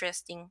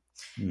interesting.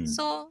 Mm.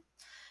 So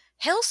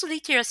health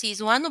literacy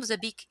is one of the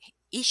big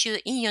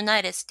issues in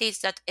United States,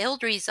 that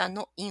elderly are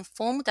not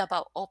informed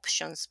about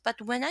options.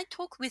 But when I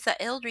talk with the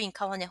elderly in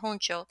Kawane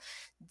Honcho,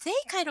 they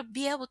kind of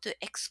be able to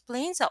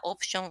explain the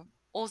option.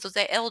 Also,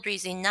 the elderly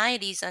in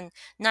 90s and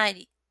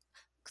 90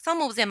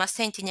 some of them are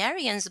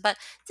centenarians, but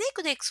they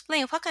could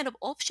explain what kind of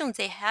options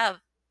they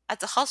have at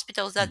the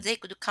hospital that they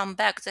could come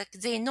back, that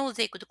they know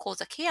they could call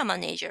the care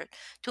manager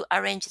to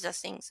arrange the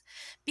things.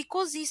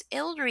 Because these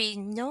elderly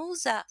know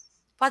that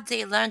what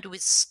they learned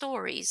with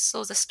stories,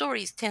 so the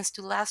stories tends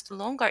to last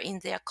longer in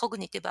their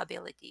cognitive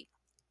ability.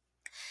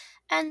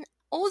 And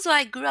although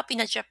I grew up in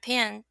a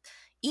Japan,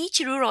 each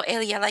rural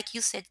area, like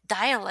you said,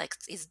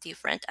 dialect is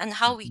different and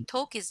how we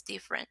talk is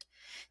different.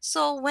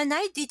 So when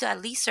I did a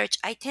research,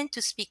 I tend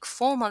to speak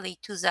formally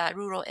to the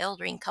rural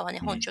elder in Kawane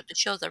Mhm. Honcho to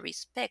show the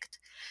respect.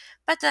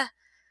 But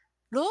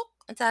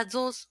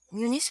those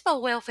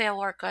municipal welfare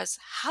workers,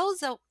 how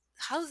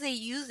they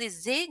use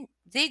it,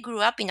 they grew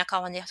up in a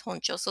Kawane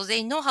Honcho, so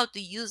they know how to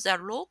use their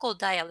local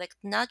dialect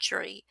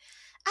naturally.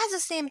 At the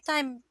same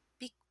time,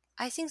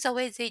 I think the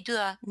way they do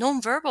a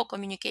non-verbal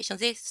communication,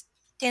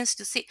 tends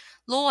to sit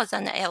lower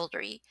than the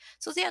elderly.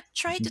 So they are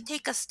trying to Mhm.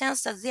 take a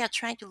stance that they are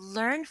trying to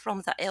learn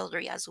from the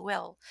elderly as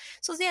well.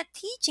 So they are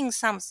teaching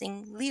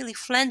something really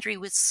friendly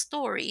with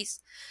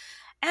stories,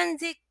 and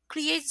they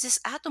create this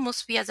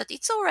atmosphere that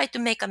it's all right to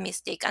make a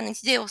mistake, and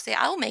they will say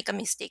I'll make a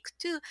mistake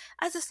too.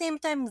 At the same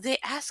time, they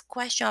ask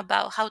question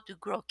about how to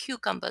grow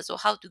cucumbers or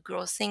how to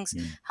grow things,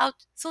 Mhm.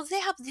 so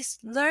they have this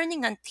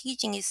learning and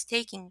teaching is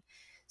taking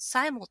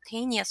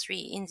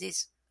simultaneously in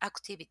these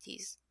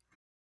activities.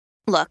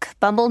 Look,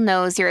 Bumble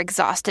knows you're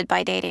exhausted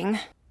by dating.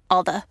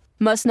 All the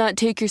must not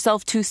take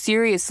yourself too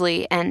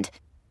seriously and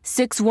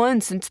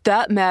 6'1" since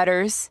that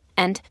matters.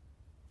 And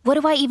what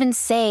do I even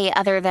say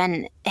other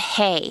than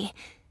hey?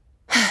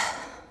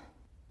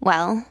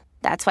 Well,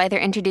 that's why they're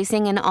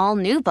introducing an all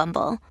new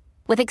Bumble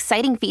with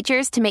exciting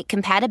features to make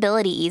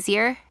compatibility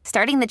easier,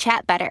 starting the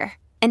chat better,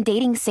 and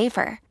dating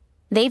safer.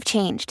 They've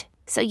changed,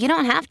 so you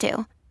don't have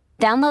to.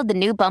 Download the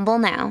new Bumble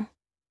now.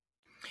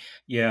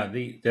 Yeah,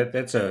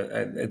 that's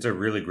a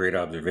really great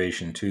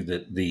observation too.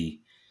 That the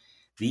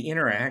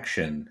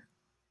interaction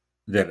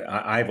that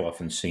I've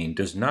often seen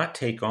does not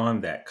take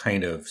on that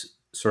kind of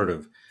sort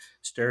of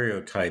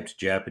stereotyped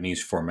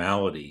Japanese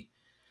formality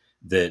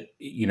that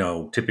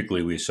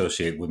typically we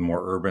associate with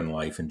more urban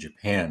life in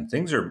Japan.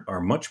 Things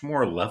are much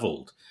more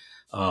leveled,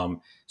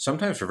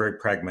 sometimes for very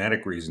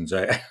pragmatic reasons.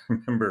 I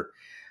remember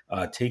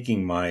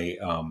taking my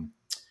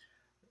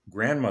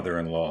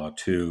grandmother-in-law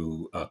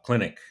to a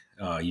clinic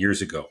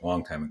years ago, a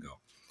long time ago,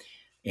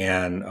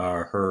 and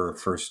her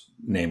first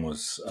name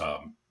was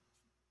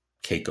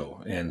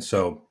Keiko, and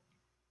so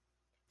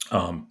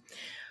um,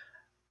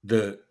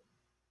 the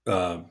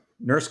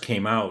nurse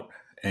came out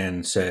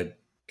and said,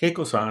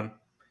 "Keiko-san,"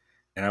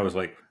 and I was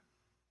like,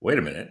 "Wait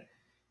a minute,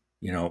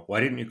 why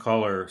didn't you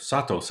call her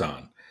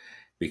Sato-san?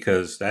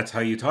 Because that's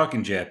how you talk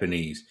in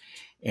Japanese."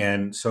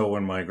 And so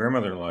when my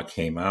grandmother-in-law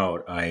came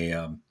out, I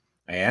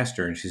asked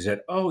her, and she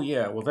said, "Oh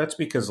yeah, well that's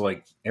because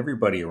like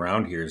everybody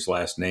around here's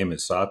last name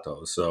is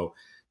Sato, so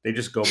they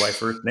just go by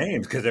first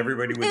names because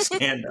everybody would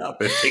stand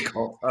up if they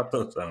called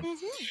Sato-san."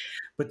 Mhm.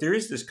 But there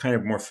is this kind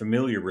of more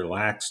familiar,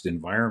 relaxed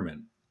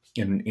environment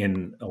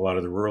in a lot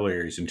of the rural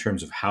areas in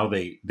terms of how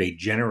they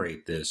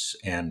generate this,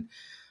 and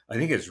I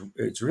think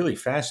it's really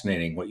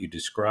fascinating what you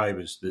describe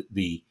as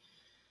the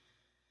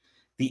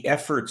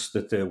efforts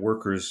that the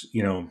workers,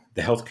 the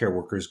healthcare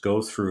workers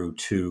go through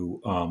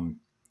to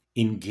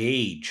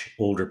engage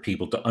older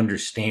people to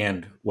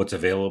understand what's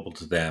available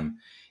to them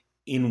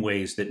in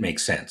ways that make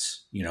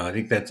sense. I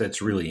think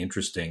that's really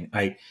interesting.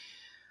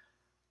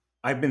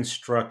 I've been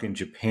struck in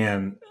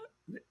Japan.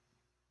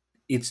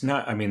 It's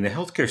not, I mean, the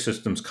healthcare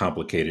system's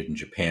complicated in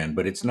Japan,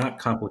 but it's not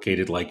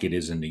complicated like it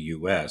is in the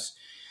US,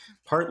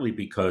 partly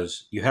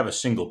because you have a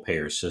single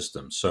payer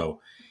system.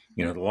 So,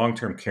 the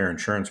long-term care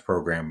insurance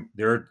program,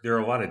 there are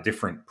a lot of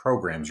different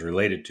programs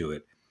related to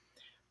it,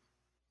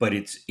 but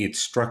it's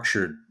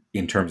structured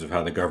in terms of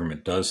how the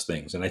government does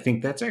things. And I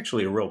think that's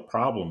actually a real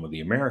problem with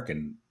the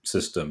American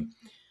system.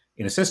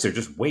 In a sense, there are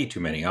just way too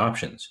many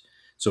options.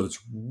 So it's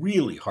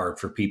really hard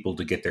for people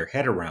to get their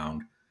head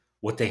around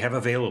what they have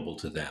available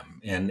to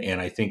them. And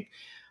I think,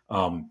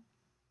 um,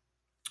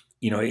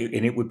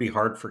 and it would be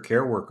hard for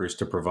care workers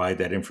to provide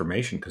that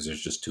information because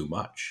there's just too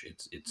much.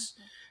 It's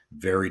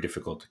very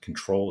difficult to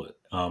control it.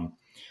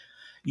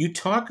 You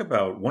talk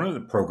about one of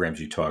the programs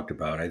you talked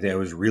about. I think I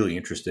was really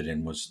interested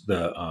in was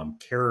the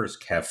Carers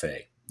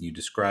Cafe. You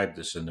described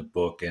this in the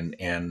book, and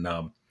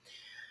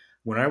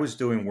when I was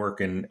doing work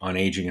on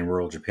aging in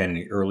rural Japan in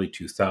the early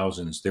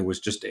 2000s, there was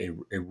just a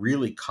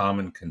really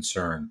common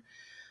concern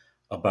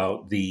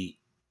about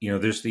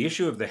there's the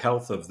issue of the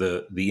health of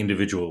the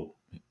individual,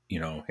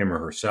 him or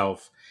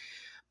herself,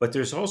 but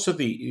there's also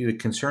the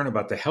concern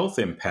about the health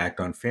impact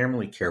on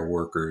family care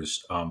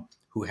workers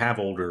who have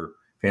older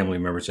family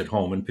members at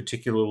home, and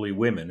particularly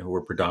women who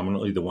are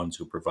predominantly the ones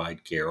who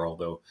provide care,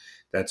 although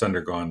that's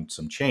undergone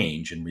some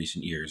change in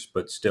recent years,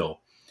 but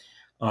still.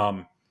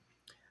 Um,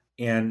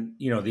 and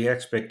the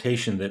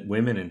expectation that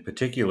women in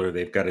particular,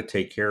 they've got to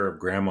take care of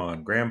grandma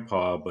and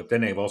grandpa, but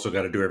then they've also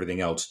got to do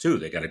everything else too.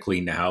 They got to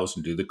clean the house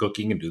and do the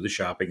cooking and do the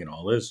shopping and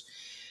all this.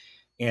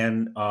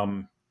 And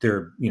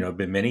there have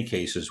been many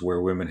cases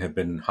where women have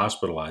been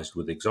hospitalized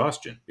with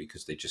exhaustion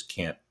because they just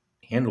can't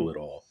handle it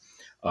all.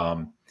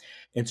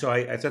 And so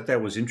I thought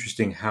that was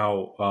interesting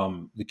how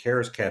the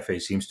Keras Cafe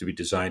seems to be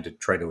designed to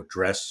try to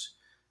address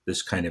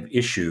this kind of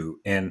issue.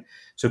 And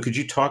so could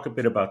you talk a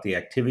bit about the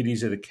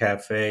activities of the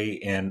cafe,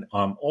 and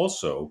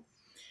also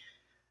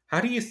how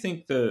do you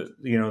think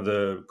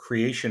the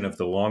creation of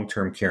the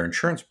long-term care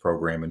insurance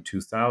program in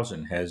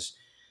 2000 has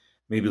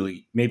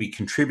maybe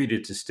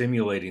contributed to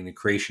stimulating the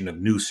creation of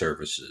new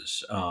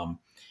services?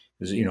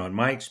 Because, in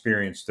my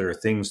experience, there are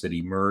things that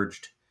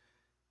emerged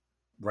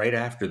right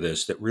after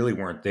this that really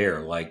weren't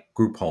there, like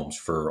group homes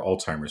for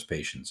Alzheimer's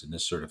patients and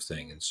this sort of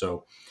thing. And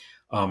so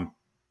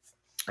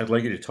I'd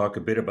like you to talk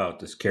a bit about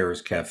this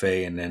Keras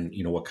Cafe, and then,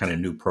 what kind of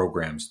new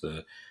programs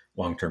the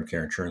long-term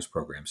care insurance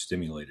program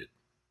stimulated.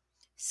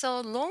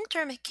 So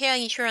long-term care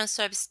insurance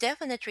service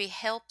definitely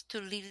help to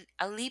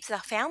alleviate the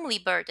family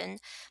burden,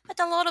 but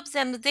a lot of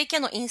them they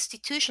cannot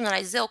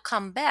institutionalize. They'll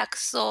come back.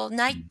 So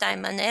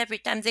nighttime and every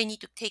time they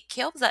need to take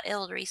care of the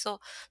elderly.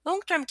 So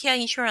long-term care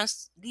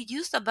insurance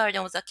reduce the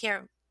burden of the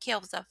care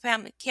of the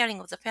family, caring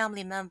of the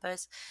family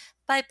members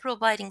by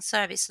providing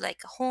service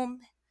like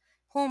home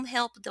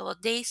help or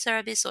day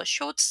service or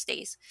short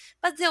stays.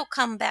 But they'll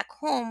come back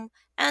home,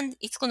 and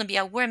it's going to be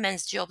a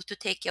woman's job to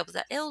take care of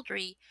the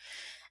elderly,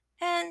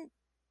 and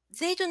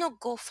they do not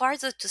go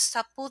further to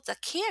support the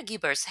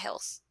caregiver's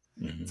health.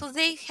 Mm-hmm. So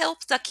they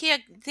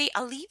they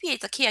alleviate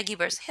the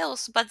caregiver's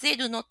health, but they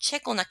do not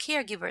check on the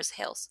caregiver's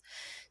health.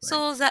 Right.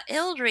 So the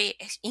elderly,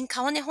 in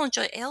Kawane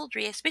Honcho,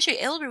 elderly,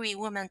 especially elderly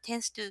women,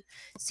 tends to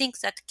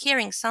think that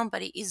caring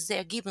somebody is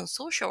their given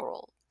social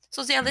role.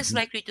 So they are less Mm-hmm.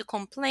 likely to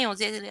complain, or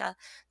they are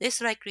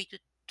less likely to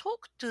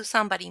talk to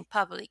somebody in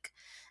public.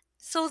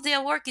 So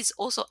their work is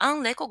also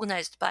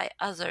unrecognized by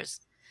others,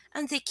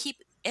 and they keep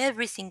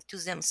everything to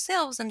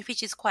themselves, and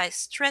which is quite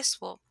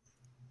stressful.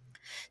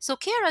 So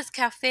Keras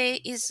Cafe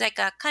is like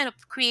a kind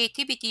of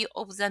creativity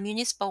of the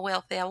municipal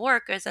welfare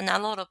workers and a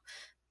lot of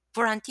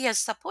volunteers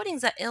supporting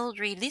the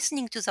elderly,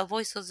 listening to the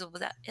voices of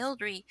the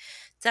elderly,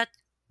 that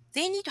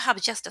they need to have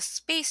just a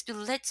space to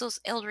let those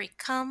elderly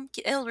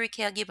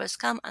caregivers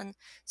come and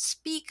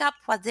speak up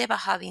whatever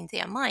have in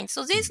their mind.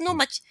 So there's not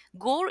much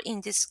goal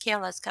in this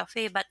Keras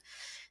Cafe, but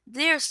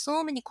there are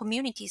so many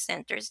community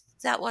centers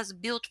that was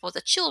built for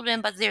the children,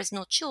 but there's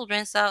no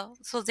children, so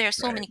there are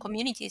so Right. many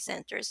community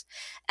centers,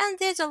 and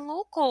there's a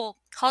local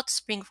hot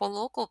spring for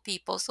local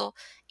people. So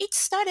it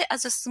started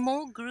as a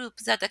small group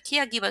that the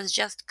caregivers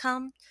just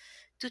come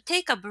to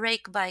take a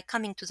break by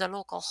coming to the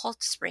local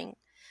hot spring.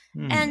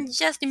 And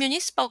just the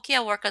municipal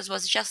care workers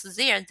was just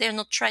there. They're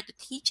not trying to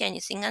teach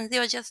anything, and they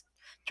were just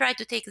try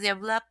to take their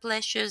blood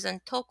pressures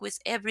and talk with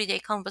everyday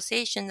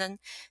conversations, and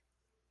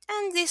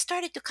they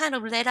started to kind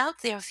of let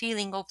out their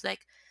feeling of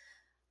like,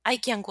 I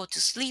can't go to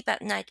sleep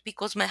at night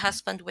because my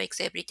husband wakes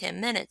every 10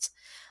 minutes,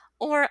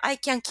 or I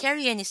can't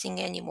carry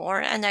anything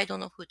anymore and I don't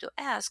know who to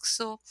ask.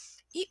 So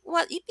it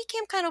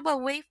became kind of a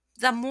way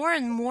that more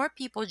and more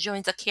people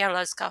join the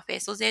Keras Cafe.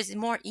 So there's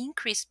more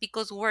increase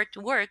because word to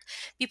word,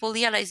 people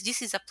realize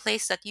this is a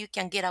place that you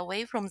can get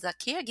away from the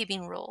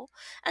caregiving role.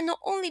 And not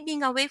only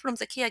being away from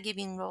the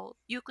caregiving role,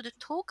 you could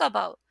talk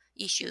about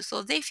issues.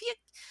 So they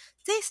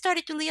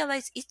started to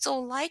realize it's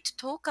all right to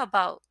talk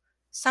about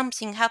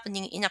something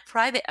happening in a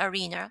private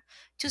arena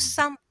to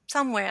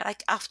somewhere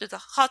like after the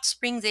hot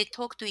spring they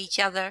talk to each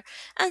other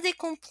and they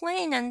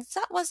complain, and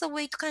that was a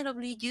way to kind of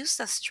reduce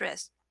the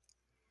stress.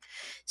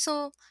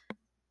 So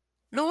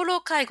Roro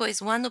Kaigo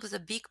is one of the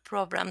big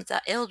problems.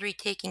 The elderly,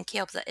 taking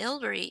care of the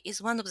elderly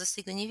is one of the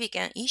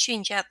significant issue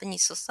in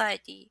Japanese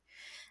society,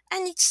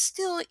 and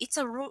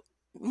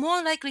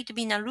more likely to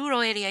be in a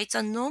rural area. It's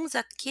a norm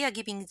that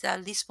caregiving is a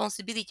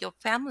responsibility of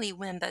family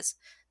members,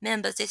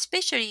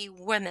 especially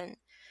women.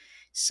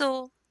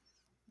 So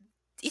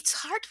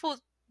it's hard for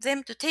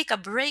them to take a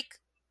break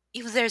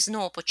if there's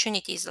no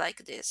opportunities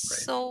like this. Right.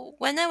 So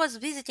when I was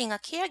visiting a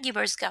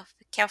caregiver's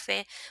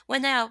cafe,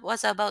 when I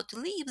was about to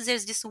leave,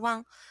 there's this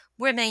one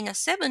woman in her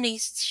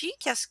 70s. She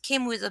just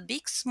came with a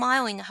big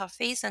smile in her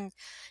face, and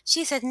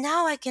she said,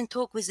 now I can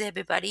talk with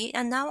everybody,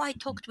 and now I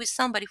talked with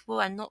somebody who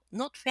are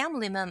not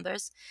family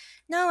members.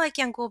 Now I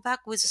can go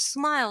back with a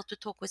smile to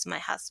talk with my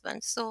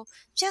husband. So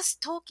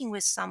just talking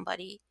with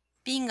somebody,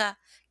 being a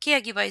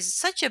caregiver is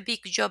such a big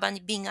job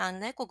and being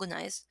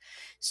unrecognized.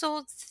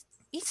 So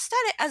it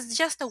started as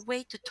just a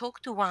way to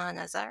talk to one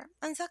another,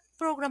 and that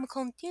program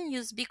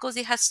continues because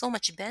it has so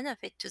much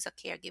benefit to the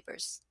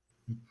caregivers.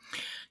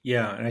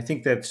 Yeah, and I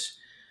think that's,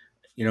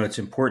 it's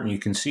important. You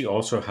can see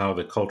also how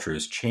the culture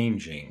is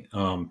changing.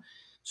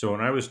 So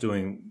when I was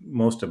doing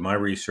most of my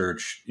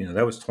research,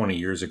 that was 20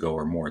 years ago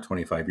or more,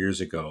 25 years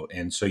ago.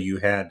 And so you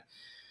had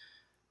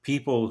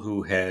people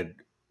who had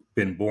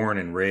been born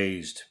and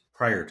raised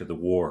prior to the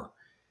war.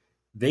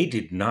 They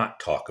did not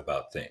talk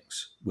about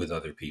things with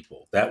other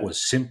people. That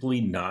was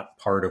simply not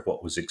part of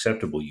what was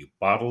acceptable. You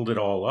bottled it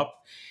all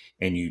up,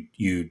 and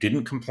you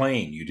didn't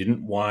complain. You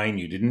didn't whine.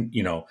 You didn't,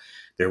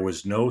 there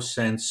was no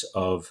sense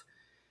of,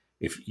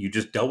 if you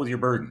just dealt with your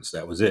burdens,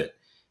 that was it.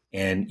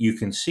 And you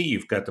can see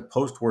you've got the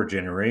post-war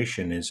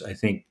generation is, I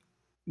think,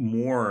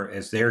 more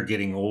as they're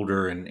getting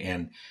older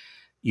and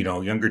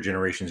younger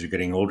generations are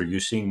getting older, you're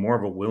seeing more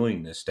of a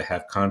willingness to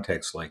have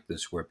contexts like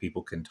this where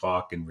people can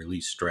talk and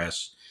release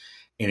stress.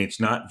 And it's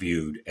not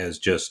viewed as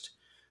just,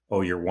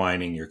 oh, you're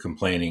whining, you're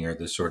complaining, or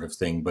this sort of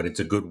thing, but it's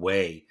a good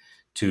way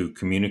to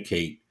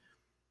communicate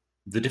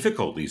the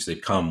difficulties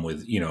that come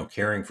with,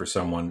 caring for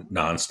someone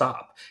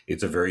nonstop.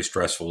 It's a very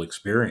stressful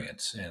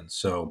experience. And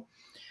so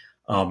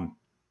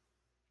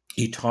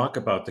you talk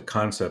about the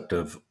concept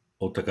of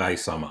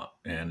otagai-sama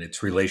and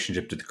its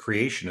relationship to the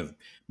creation of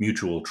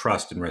mutual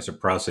trust and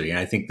reciprocity. And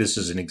I think this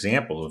is an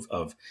example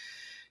of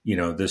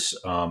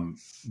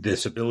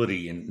this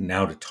ability and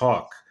now to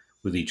talk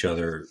with each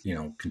other,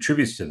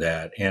 contributes to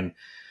that. And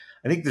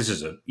I think this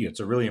is it's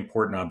a really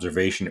important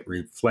observation. It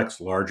reflects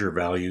larger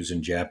values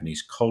in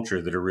Japanese culture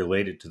that are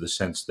related to the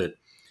sense that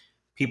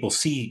people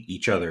see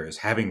each other as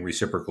having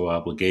reciprocal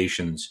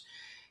obligations.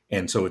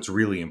 And so it's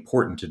really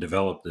important to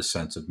develop this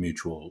sense of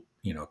mutual,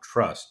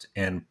 trust.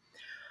 And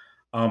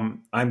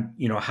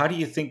how do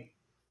you think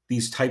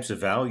these types of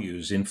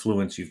values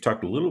influence, you've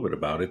talked a little bit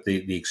about it,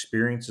 the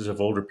experiences of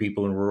older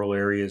people in rural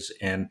areas?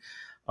 And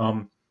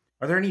are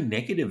there any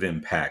negative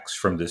impacts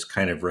from this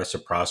kind of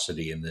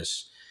reciprocity and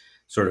this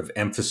sort of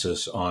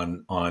emphasis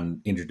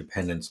on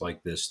interdependence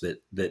like this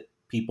that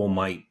people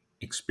might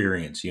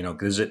experience?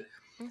 Because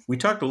we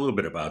talked a little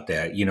bit about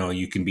that.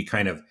 You can be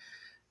kind of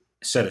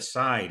set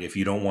aside if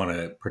you don't want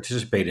to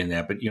participate in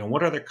that. But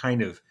what other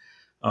kind of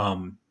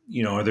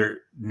are there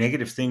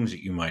negative things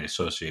that you might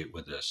associate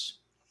with this?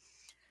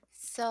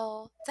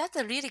 So that's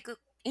a really good,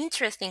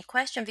 interesting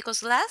question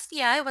because last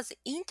year I was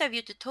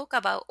interviewed to talk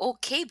about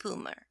OK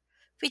Boomer,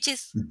 which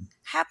is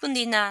happened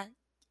in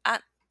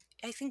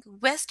I think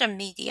Western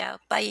media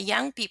by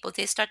young people.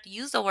 They start to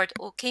use the word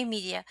OK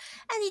media,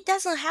 and it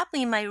doesn't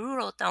happen in my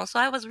rural town. So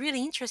I was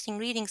really interested in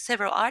reading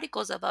several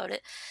articles about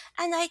it,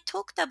 and I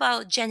talked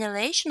about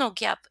generational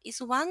gap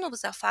is one of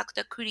the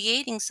factor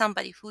creating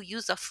somebody who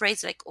use a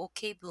phrase like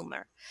OK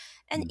Boomer.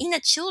 And in a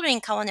children in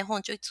Kawane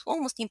Honcho, it's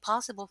almost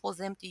impossible for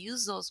them to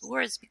use those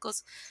words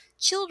because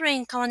children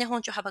in Kawane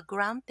Honcho have a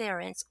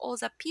grandparents or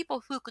the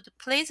people who could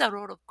play the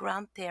role of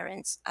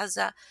grandparents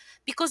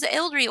because the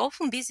elderly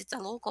often visit the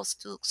local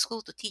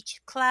school to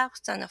teach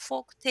crafts and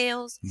folk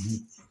tales.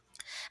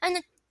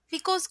 And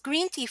because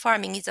green tea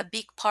farming is a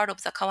big part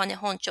of the Kawane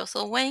Honcho,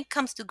 so when it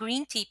comes to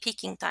green tea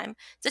picking time,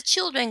 the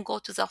children go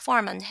to the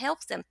farm and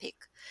help them pick.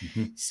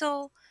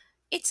 So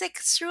it's like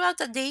throughout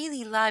the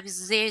daily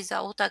lives, there's a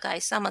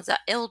otagai-sama, the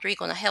elderly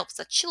gonna help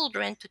the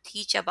children to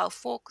teach about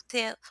folk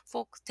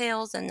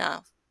tales and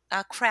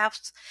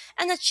crafts,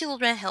 and the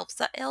children helps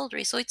the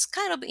elderly. So it's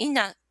kind of in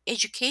a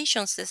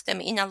education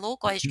system, in a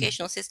local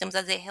educational system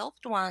that they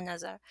helped one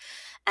another.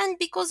 And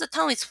because the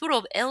town is full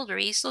of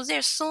elderly, so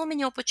there's so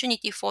many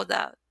opportunity for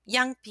the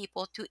young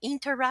people to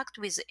interact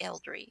with the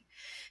elderly.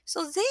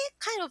 So they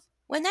kind of,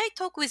 when I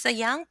talk with the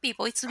young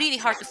people, it's really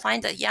hard to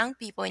find the young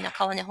people in a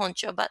Kawane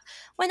Honcho. But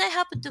when I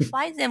happen to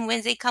find them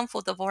when they come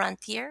for the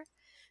volunteer,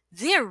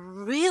 they're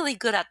really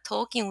good at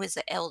talking with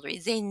the elderly.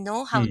 They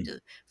know how to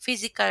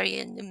physically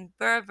and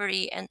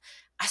verbally and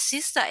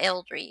assist the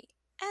elderly.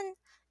 And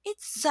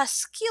it's the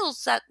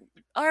skills that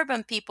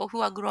urban people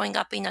who are growing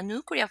up in a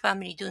nuclear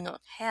family do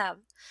not have.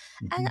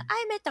 And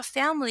I met a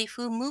family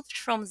who moved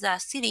from the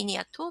city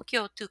near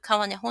Tokyo to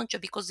Kawane Honcho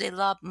because they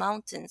love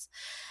mountains.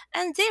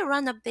 And they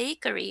run a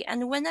bakery.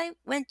 And when I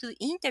went to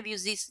interview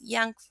this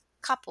young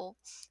couple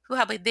who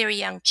have a very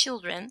young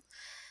children,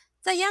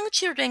 the young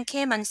children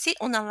came and sit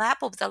on the lap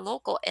of the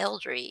local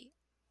elderly.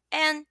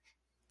 And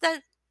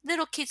the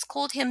little kids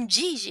called him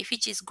Gigi,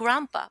 which is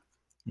grandpa.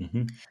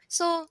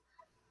 So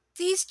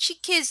these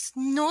kids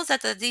know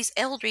that these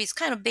elderly is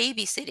kind of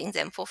babysitting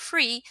them for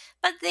free,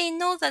 but they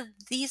know that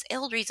these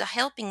elderly are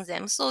helping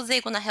them, so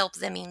they're going to help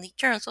them in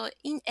return. So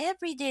in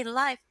everyday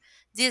life,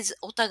 there's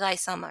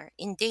otagai-sama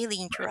in daily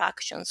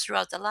interactions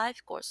throughout the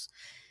life course.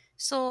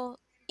 So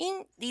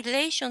in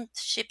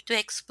relationship to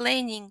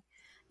explaining,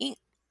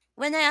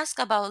 when I ask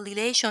about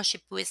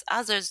relationship with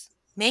others,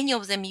 many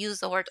of them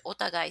use the word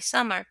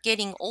otagai-sama,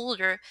 getting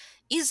older,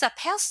 is the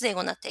path they're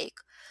going to take.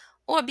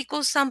 Or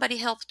because somebody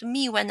helped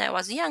me when I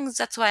was young,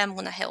 that's why I'm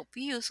going to help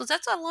you. So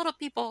that's a lot of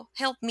people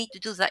helped me to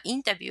do the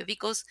interview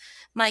because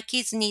my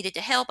kids needed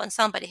help and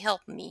somebody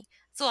helped me.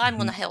 So I'm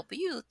going to help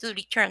you to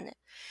return it.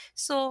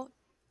 So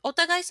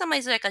otagai-sama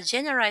is like a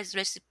generalized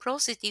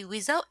reciprocity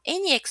without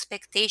any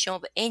expectation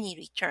of any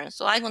return.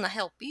 So I'm going to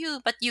help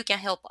you, but you can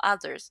help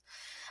others.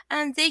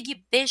 And they give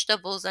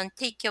vegetables and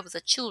take care of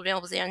the children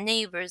of their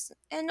neighbors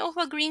and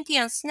offer green tea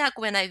and snack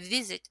when I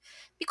visit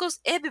because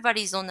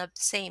everybody is on the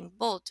same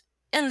boat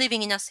and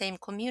living in the same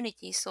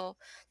community. So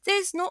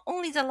there's not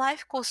only the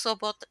life course,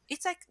 but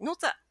it's like not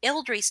the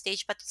elderly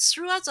stage, but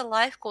throughout the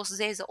life course,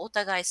 there's the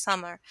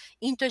otagai-sama,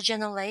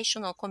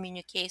 intergenerational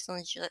communication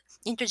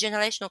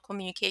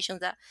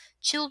that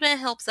children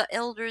help the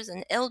elders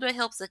and elder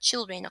helps the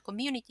children in a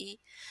community.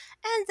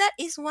 And that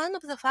is one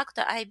of the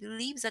factors I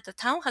believe that the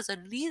town has a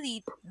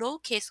really low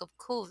case of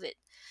COVID.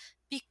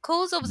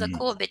 Because of the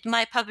COVID,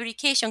 my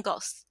publication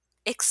got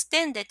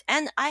extended,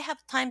 and I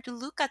have time to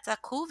look at the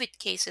COVID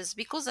cases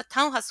because the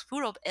town has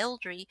full of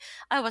elderly.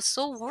 I was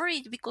so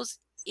worried because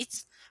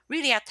it's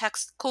really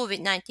attacks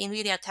COVID-19,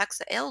 really attacks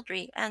the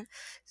elderly. And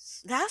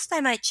last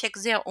time I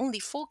checked, there are only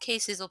 4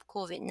 cases of Mm.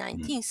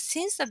 COVID-19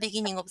 since the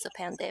beginning of the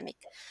pandemic.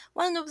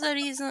 One of the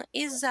reasons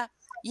is that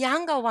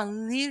younger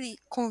one really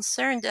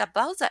concerned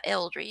about the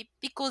elderly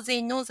because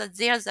they know that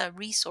they are the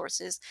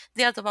resources.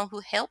 They are the one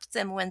who helped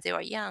them when they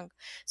were young.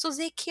 So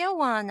they care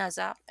one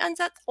another. And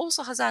that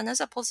also has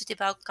another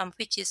positive outcome,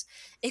 which is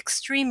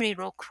extremely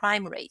low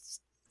crime rates.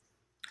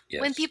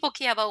 When Yes. people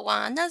care about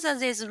one another,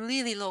 there's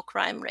really low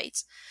crime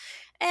rates.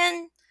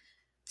 And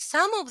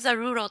some of the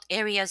rural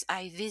areas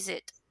I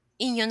visit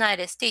in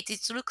United States,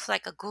 it looks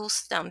like a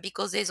ghost town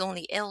because there's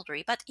only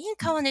elderly. But in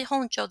Kawane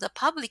Honcho, the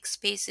public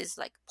spaces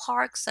like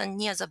parks and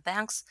near the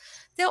banks,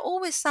 there are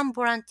always some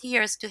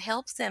volunteers to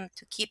help them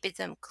to keep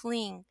them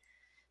clean.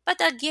 But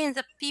again,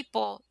 the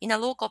people in a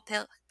local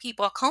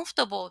people are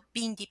comfortable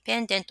being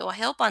dependent or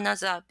help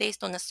another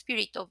based on the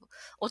spirit of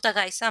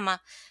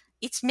otagai-sama.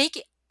 It's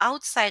making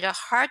outsider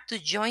hard to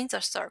join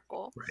the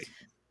circle. Right.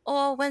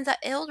 Or when the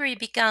elderly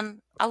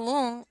become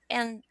alone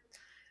and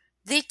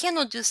they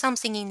cannot do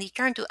something in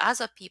return to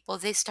other people,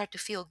 they start to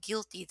feel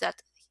guilty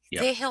that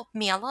Yep. they helped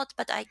me a lot,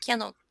 but I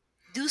cannot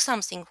do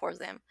something for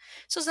them.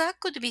 So that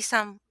could be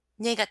some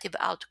negative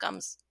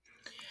outcomes.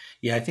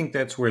 Yeah, I think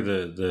that's where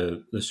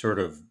the sort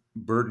of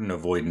burden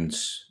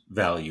avoidance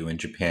value in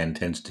Japan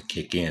tends to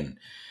kick in,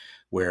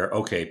 where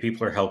okay,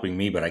 people are helping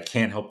me, but I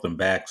can't help them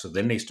back. So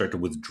then they start to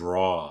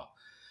withdraw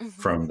Mhm.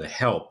 from the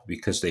help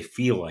because they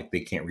feel like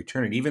they can't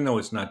return it, even though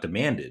it's not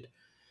demanded.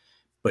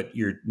 But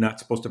you're not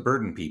supposed to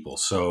burden people,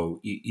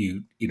 so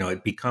you know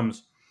it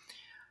becomes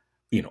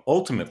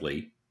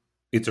ultimately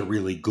it's a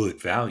really good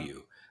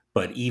value.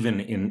 But even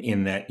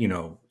in that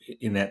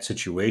in that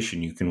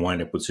situation, you can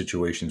wind up with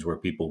situations where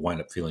people wind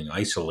up feeling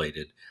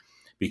isolated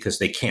because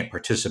they can't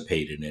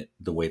participate in it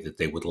the way that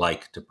they would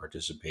like to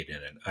participate in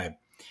it.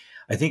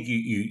 I think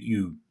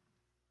you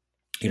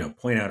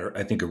point out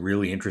I think a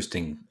really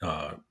interesting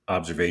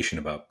observation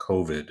about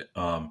COVID.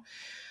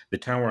 The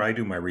town where I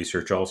do my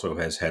research also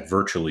has had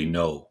virtually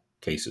no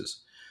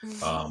cases.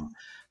 Um,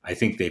 I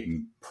think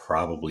they've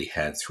probably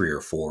had 3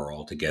 or 4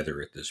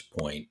 altogether at this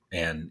point,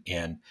 and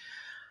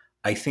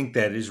I think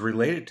that is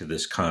related to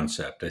this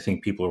concept. I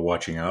think people are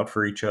watching out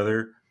for each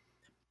other.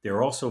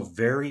 They're also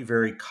very,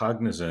 very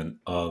cognizant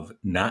of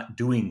not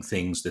doing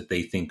things that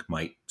they think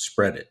might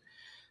spread it.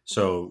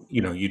 So,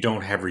 you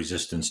don't have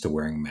resistance to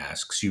wearing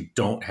masks. You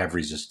don't have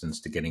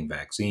resistance to getting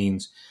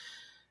vaccines.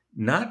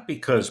 Not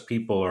because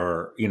people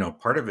are,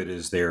 part of it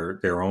is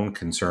their own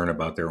concern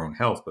about their own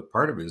health, but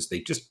part of it is they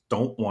just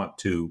don't want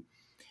to,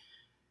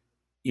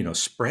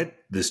 spread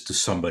this to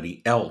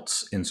somebody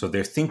else. And so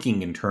they're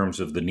thinking in terms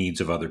of the needs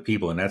of other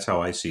people. And that's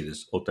how I see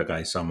this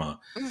otagai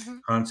sama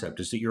Mhm. concept,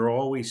 is that you're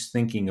always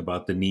thinking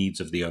about the needs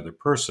of the other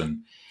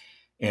person.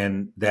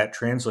 And that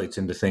translates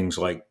into things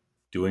like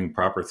doing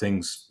proper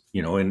things,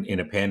 in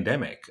a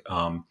pandemic,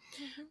 Mhm.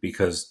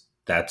 because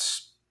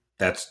that's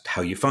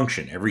how you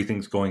function.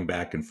 Everything's going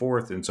back and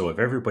forth. And so if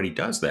everybody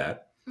does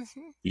that,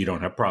 Mhm. you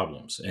don't have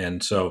problems.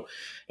 And so,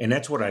 and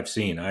that's what I've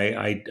seen.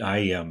 I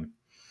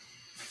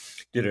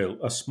did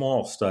a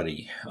small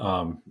study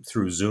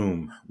through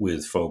Zoom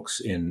with folks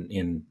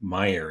in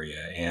my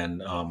area,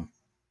 and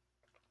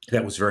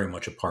that was very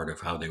much a part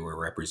of how they were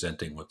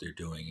representing what they're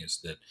doing. Is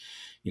that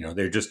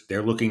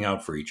they're looking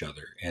out for each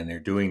other, and they're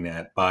doing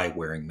that by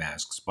wearing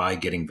masks, by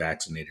getting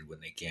vaccinated when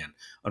they can.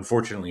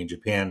 Unfortunately, in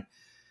Japan,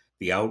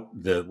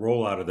 the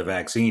rollout of the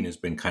vaccine has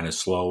been kind of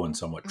slow and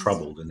somewhat Mhm.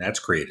 troubled, and that's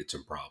created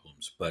some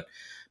problems. But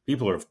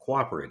people have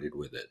cooperated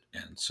with it,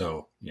 and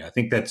so I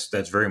think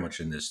that's very much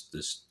in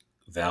this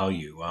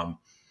value.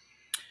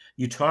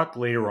 You talk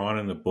later on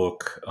in the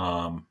book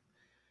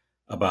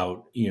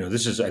about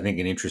this is, I think,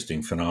 an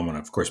interesting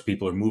phenomenon. Of course,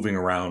 people are moving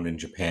around in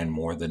Japan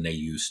more than they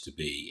used to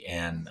be,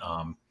 and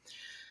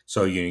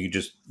so you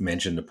just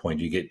mentioned the point.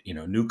 You get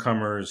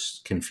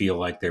newcomers can feel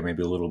like they're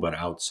maybe a little bit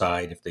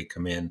outside if they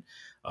come in.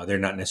 They're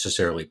not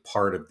necessarily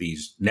part of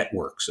these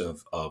networks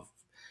of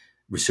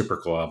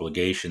reciprocal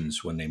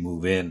obligations when they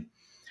move in.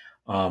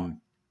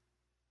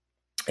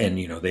 And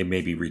they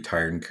may be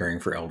retired and caring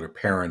for elder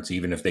parents.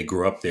 Even if they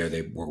grew up there,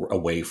 they were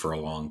away for a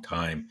long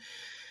time.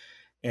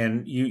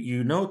 And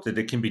you note that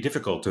it can be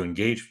difficult to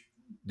engage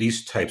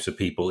these types of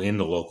people in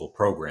the local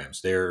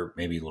programs. They're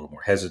maybe a little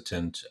more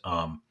hesitant.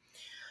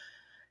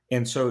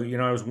 And so,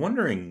 I was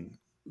wondering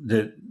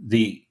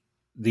the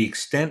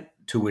extent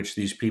to which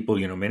these people,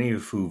 many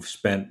of who've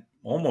spent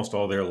almost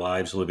all their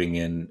lives living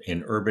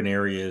in urban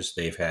areas,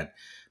 they've had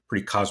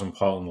pretty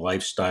cosmopolitan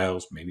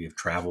lifestyles, maybe have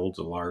traveled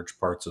to large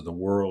parts of the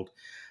world,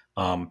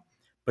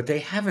 but they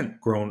haven't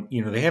grown.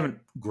 They haven't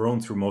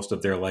grown through most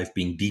of their life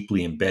being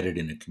deeply embedded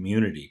in a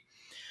community.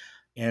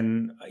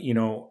 And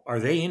are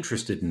they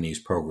interested in these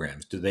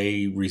programs? Do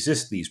they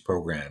resist these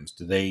programs?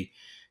 Do they,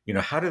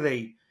 how do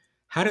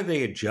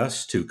they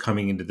adjust to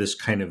coming into this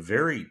kind of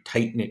very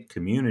tight knit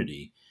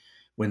community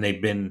when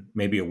they've been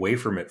maybe away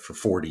from it for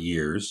 40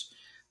 years?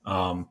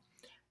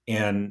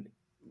 And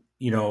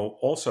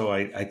Also,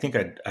 I think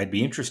I'd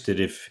be interested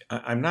if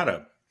I'm not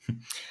a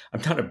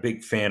I'm not a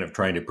big fan of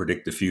trying to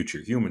predict the future.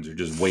 Humans are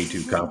just way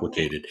too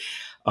complicated.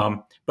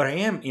 But I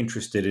am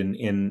interested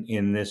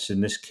in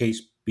this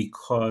case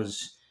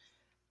because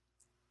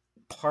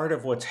part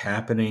of what's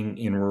happening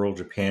in rural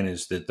Japan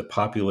is that the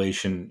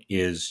population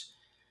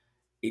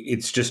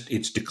it's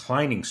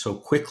declining so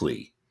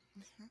quickly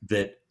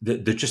that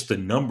just the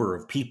number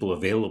of people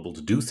available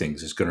to do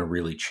things is going to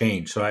really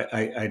change. So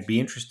I'd be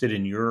interested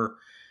in your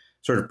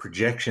sort of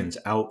projections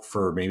out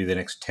for maybe the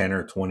next 10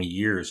 or 20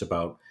 years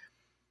about,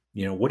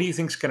 what do you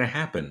think is going to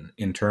happen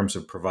in terms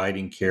of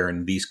providing care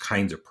and these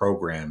kinds of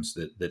programs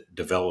that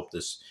develop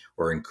this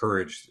or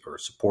encourage or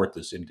support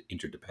this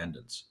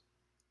interdependence?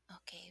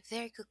 Okay,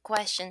 very good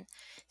question.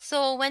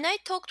 So when I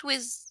talked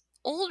with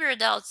older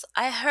adults,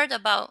 I heard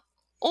about,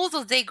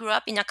 although they grew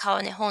up in a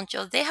Kawane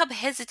Honcho, they have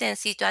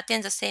hesitancy to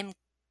attend the same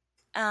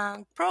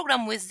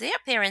program with their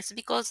parents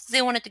because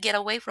they wanted to get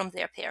away from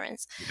their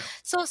parents. Yeah.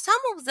 So some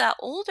of the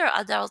older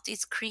adults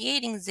is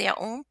creating their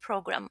own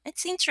program.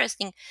 It's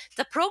interesting.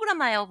 The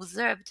program I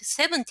observed,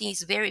 70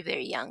 is very,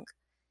 very young.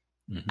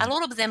 A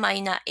lot of them are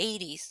in the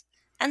 80s.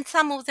 And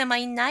some of them are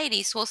in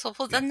 90s. Also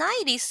for the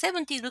 90s,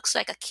 70 looks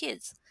like a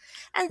kids.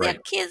 And their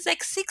Right. kids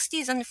like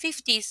 60s and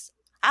 50s.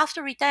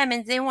 After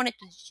retirement, they wanted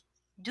to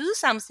do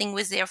something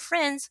with their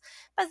friends,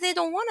 but they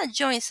don't want to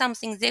join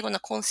something they're going to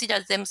consider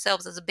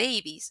themselves as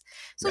babies.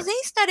 So Yeah. they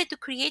started to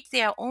create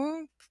their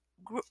own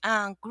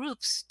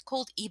groups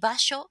called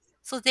ibasho,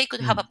 so they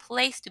could have a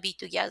place to be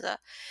together.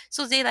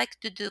 So they like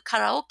to do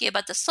karaoke,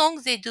 but the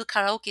songs they do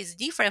karaoke is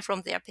different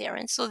from their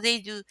parents. So they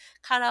do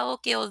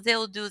karaoke, or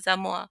they'll do the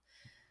more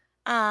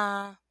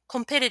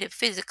competitive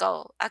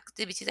physical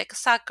activities like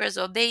soccer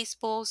or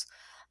baseballs,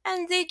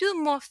 and they do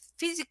more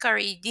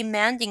physically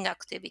demanding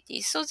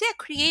activities. So they're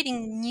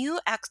creating new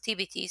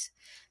activities,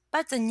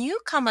 but the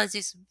newcomers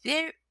is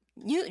very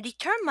new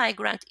return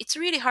migrant. It's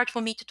really hard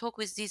for me to talk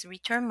with these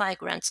return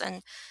migrants,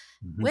 and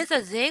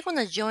whether they're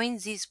gonna join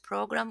this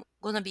program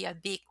gonna be a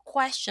big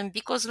question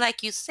because,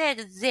 like you said,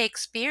 they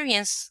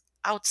experience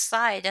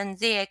outside and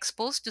they're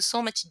exposed to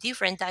so much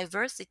different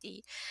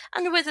diversity,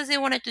 and whether they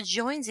wanted to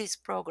join this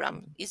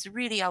program is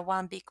really a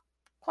one big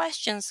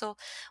question. So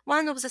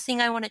one of the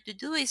things I wanted to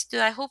do is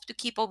I hope to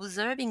keep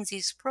observing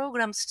these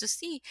programs to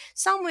see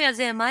somewhere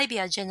there might be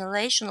a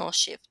generational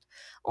shift,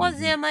 or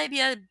there might be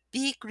a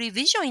big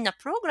revision in a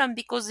program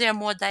because there are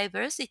more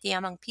diversity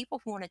among people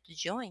who wanted to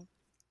join.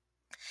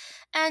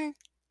 And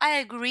I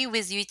agree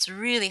with you, it's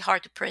really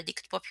hard to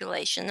predict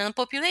population. And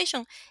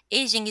population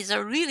aging is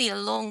a really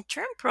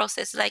long-term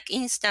process. Like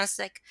instance,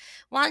 like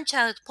one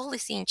child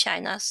policy in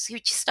China,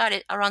 which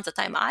started around the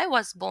time I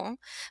was born,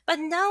 but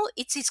now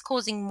it is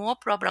causing more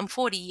problem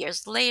 40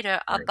 years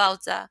later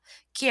about the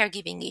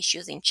caregiving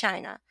issues in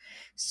China.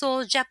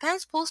 So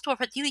Japan's post-war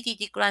fertility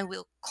decline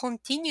will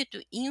continue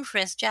to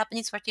influence.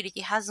 Japanese fertility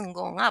hasn't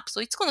gone up, so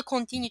it's going to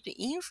continue to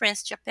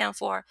influence Japan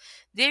for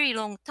very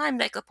long time,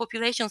 like a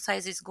population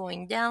size is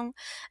going down,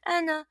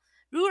 and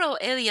rural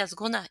areas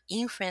gonna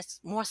influence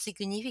more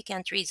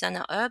significantly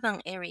than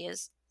urban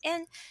areas.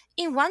 And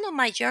in one of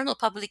my journal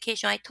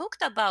publication, I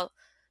talked about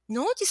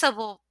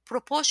noticeable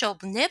proportion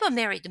of never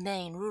married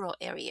men in rural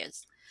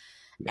areas,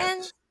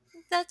 and Yes.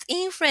 that's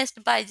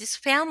influenced by this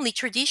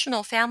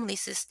traditional family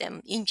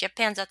system in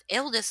Japan, that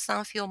eldest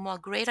son feel more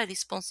greater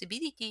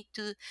responsibility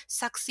to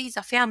succeed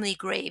the family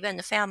grave and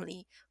the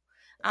family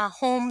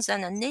homes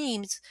and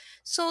names,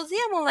 so they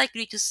are more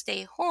likely to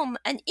stay home.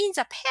 And in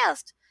the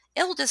past,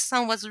 eldest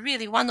son was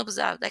really one of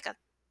the like a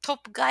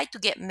top guy to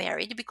get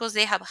married because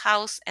they have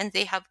house and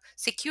they have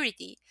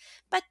security.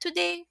 But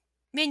today,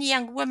 many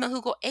young women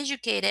who got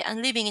educated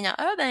and living in an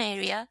urban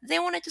area, they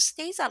wanted to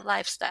stay that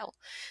lifestyle.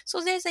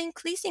 So there's an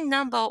increasing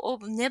number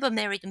of never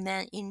married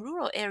men in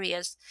rural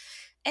areas.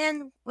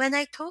 And when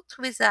I talked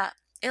with the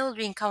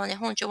elder in Kawane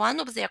Honcho, one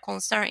of their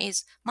concern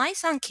is my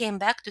son came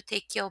back to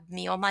take care of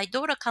me, or my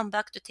daughter come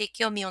back to take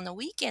care of me on the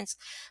weekends.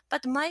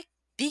 But my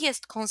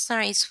biggest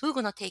concern is who's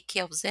gonna take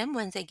care of them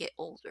when they get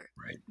older,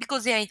 Right.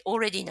 because they are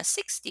already in the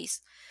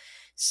 60s.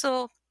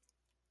 So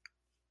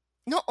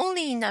not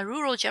only in a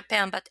rural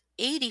Japan, but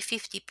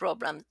 80-50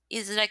 problem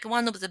is like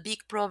one of the big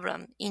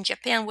problem in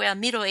Japan, where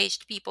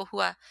middle-aged people who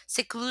are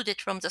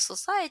secluded from the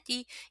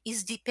society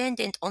is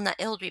dependent on an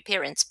elderly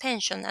parent's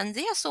pension, and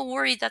they are so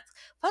worried that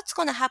what's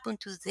going to happen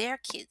to their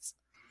kids.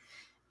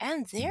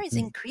 And there is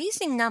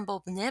increasing number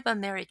of never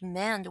married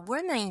men and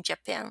women in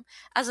Japan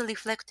as a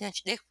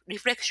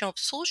reflection of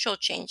social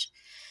change.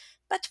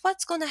 But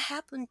what's going to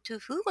happen to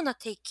who's going to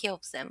take care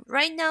of them?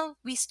 Right now,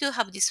 we still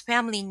have this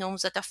family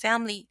norms that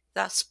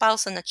the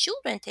spouse and the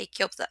children take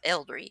care of the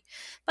elderly.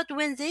 But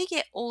when they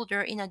get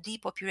older in a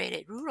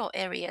depopulated rural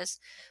areas,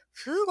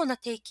 who's going to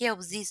take care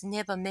of these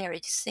never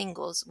married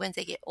singles when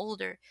they get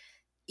older?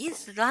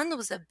 Is one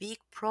of the big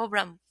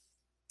problem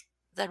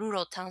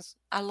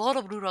a lot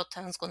of rural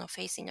towns going to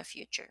face in the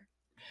future.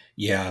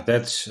 Yeah,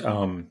 that's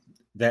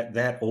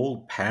that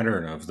old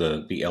pattern of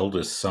the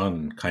eldest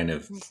son kind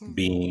of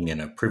being in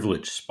a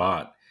privileged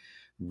spot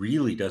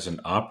really doesn't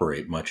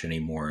operate much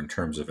anymore in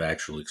terms of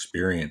actual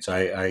experience.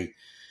 I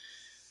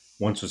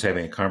once was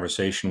having a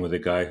conversation with a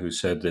guy who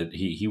said that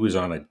he was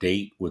on a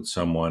date with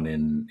someone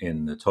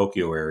in the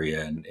Tokyo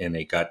area, and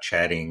they got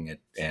chatting,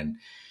 and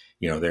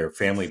their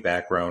family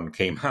background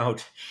came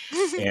out,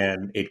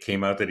 and it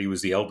came out that he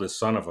was the eldest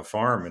son of a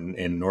farm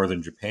in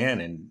northern Japan,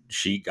 and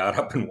she got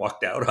up and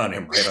walked out on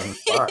him right on the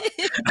spot.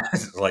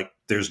 Like,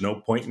 there's no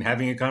point in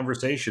having a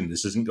conversation.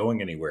 This isn't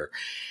going anywhere.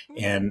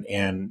 And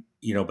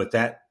but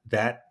that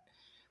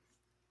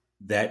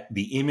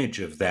the image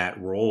of that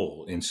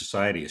role in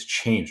society has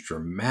changed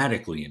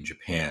dramatically in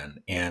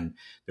Japan. And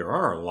there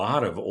are a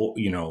lot of,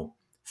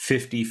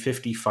 50,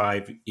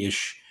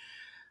 55-ish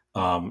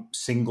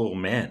single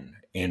men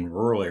in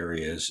rural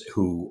areas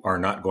who are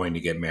not going to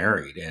get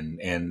married.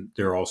 And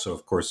there also,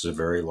 of course, is a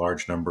very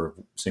large number of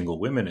single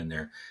women in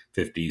their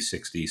 50s,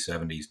 60s,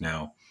 70s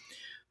now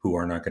who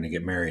are not going to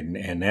get married.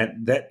 And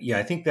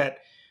I think that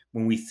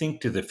when we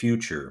think to the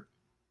future,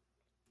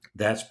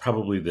 that's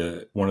probably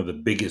one of the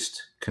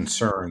biggest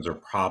concerns or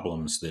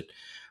problems that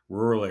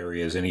rural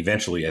areas, and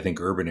eventually I think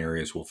urban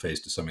areas, will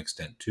face to some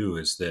extent too,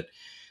 is that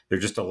there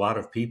are just a lot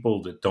of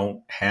people that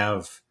don't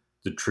have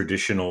the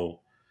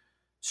traditional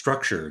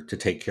structure to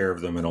take care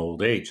of them in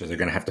old age. So they're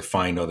going to have to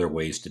find other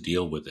ways to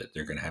deal with it.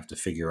 They're going to have to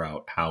figure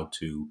out how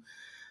to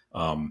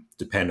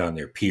depend on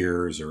their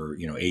peers or,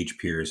 age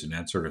peers and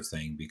that sort of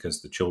thing,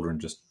 because the children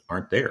just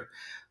aren't there.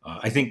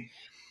 I think,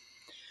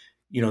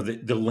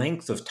 the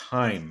length of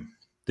time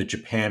that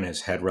Japan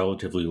has had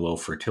relatively low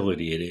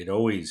fertility, it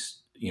always,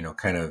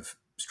 kind of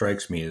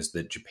strikes me as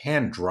that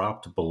Japan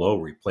dropped below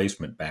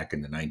replacement back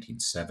in the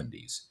 1970s.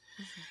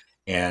 Mm-hmm.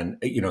 And,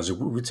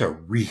 it's a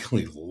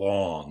really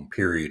long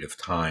period of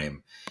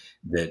time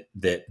that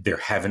there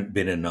haven't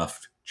been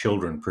enough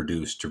children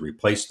produced to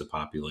replace the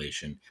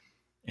population.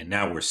 And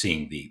now we're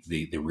seeing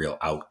the real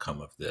outcome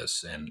of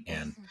this. And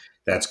mm-hmm.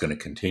 that's going to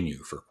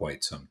continue for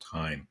quite some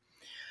time.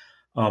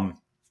 I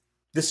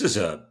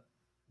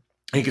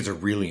think it's a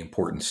really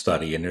important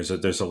study, and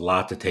there's a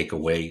lot to take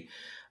away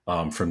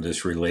from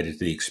this related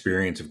to the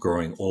experience of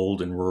growing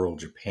old in rural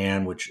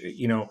Japan, which,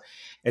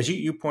 as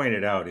you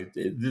pointed out,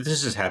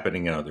 this is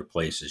happening in other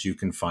places. You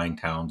can find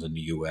towns in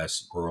the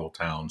U.S., rural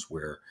towns,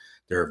 where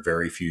there are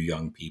very few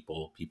young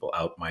people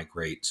out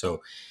migrate.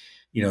 So,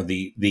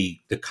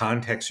 the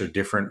contexts are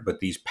different, but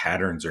these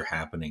patterns are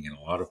happening in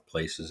a lot of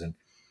places. And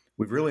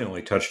we've really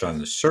only touched on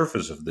the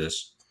surface of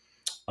this.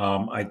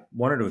 I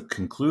wanted to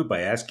conclude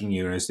by asking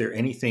you, is there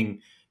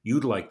anything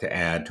you'd like to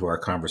add to our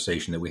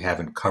conversation that we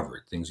haven't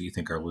covered, things that you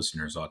think our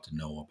listeners ought to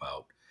know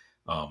about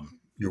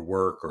your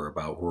work or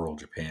about rural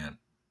Japan?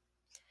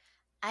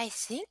 I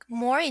think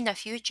more in the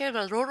future,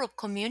 the role of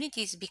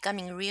community is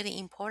becoming a really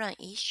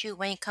important issue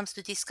when it comes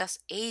to discuss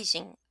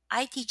aging.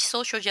 I teach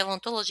social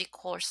gerontology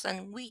course,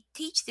 and we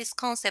teach this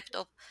concept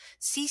of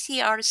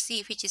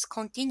CCRC, which is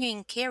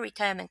continuing care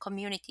retirement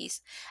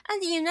communities.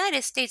 And in the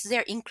United States,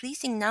 there are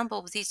increasing number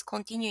of these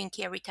continuing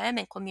care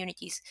retirement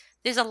communities.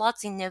 There's a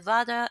lot in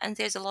Nevada, and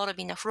there's a lot of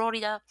in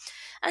Florida.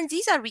 And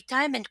these are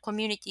retirement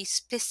communities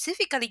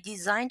specifically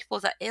designed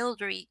for the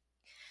elderly.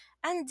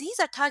 And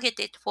these are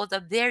targeted for the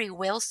very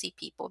wealthy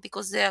people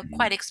because they are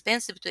quite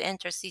expensive to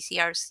enter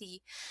CCRC.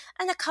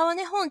 And the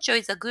Kawane Honcho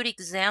is a good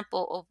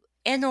example of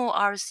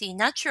NORC,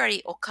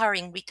 naturally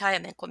occurring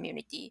retirement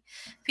community,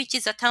 which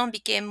is a town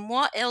became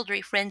more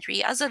elderly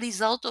friendly as a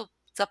result of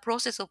the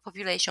process of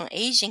population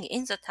aging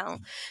in the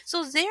town.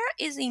 So there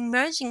is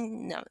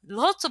emerging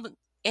lots of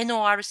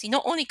NORC,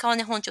 not only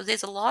Kawane Honcho,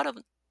 there's a lot of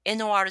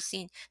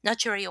NORC,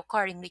 naturally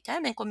occurring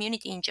retirement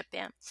community in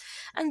Japan.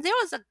 And there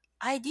was an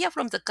idea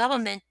from the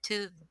government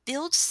to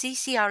build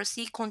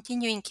CCRC,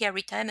 continuing care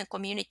retirement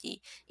community,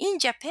 in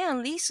Japan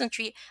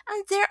recently,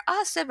 and there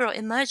are several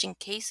emerging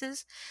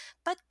cases,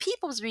 but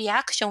people's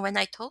reaction when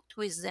I talked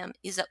with them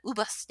is a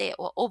ubastay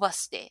or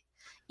overstay.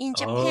 In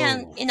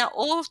Japan, in an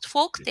old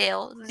folk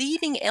tale,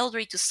 leaving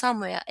elderly to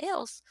somewhere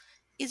else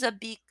is a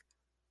big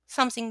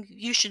something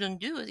you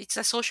shouldn't do. It's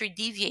a socially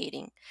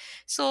deviating.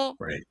 So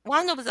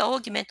one of the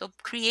arguments of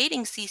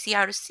creating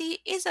CCRC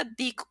is a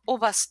big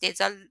overstay,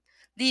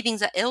 leaving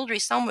the elderly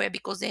somewhere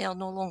because they are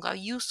no longer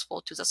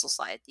useful to the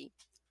society.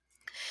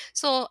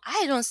 So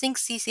I don't think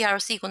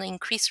CCRC is going to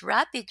increase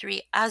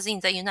rapidly as in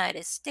the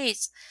United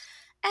States.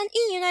 And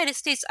in the United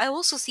States, I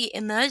also see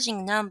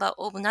emerging number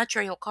of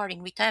naturally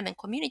occurring retirement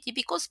community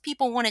because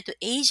people wanted to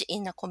age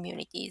in a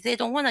community. They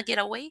don't want to get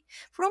away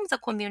from the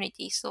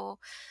community. So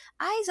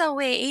either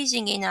way,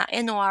 aging in a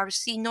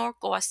NORC, NORC,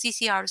 or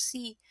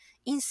CCRC,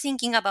 in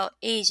thinking about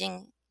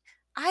aging,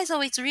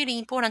 either it's really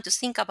important to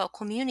think about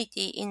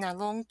community in a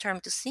long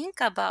term, to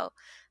think about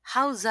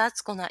how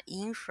that's going to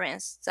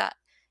influence the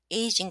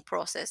aging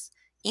process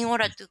in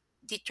order to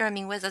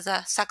determine whether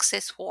they're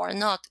successful or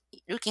not,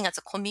 looking at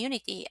the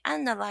community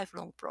and the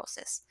lifelong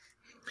process.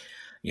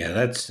 Yeah,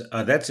 that's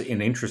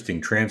an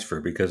interesting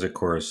transfer because, of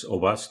course,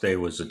 obaste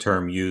was a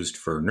term used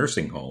for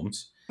nursing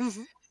homes.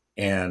 Mm-hmm.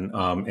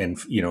 And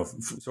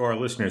so our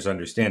listeners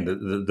understand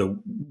the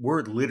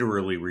word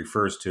literally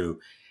refers to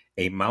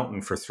a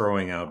mountain for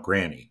throwing out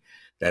granny.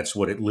 That's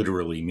what it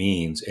literally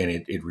means. And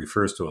it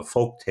refers to a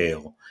folk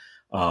tale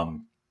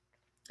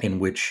in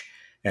which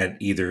at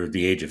either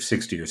the age of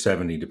 60 or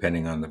 70,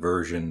 depending on the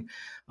version,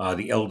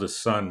 the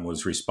eldest son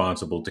was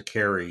responsible to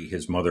carry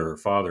his mother or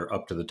father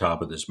up to the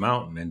top of this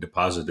mountain and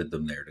deposited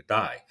them there to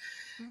die.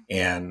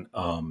 And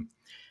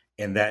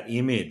that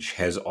image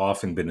has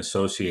often been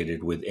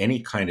associated with any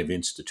kind of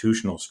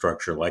institutional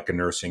structure, like a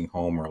nursing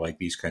home or like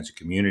these kinds of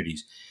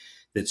communities,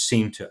 that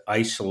seem to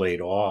isolate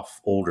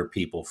off older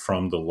people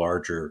from the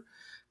larger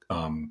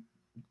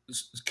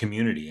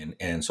community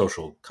and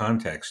social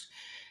context,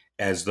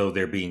 as though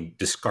they're being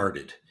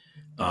discarded.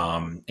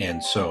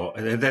 And so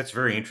that's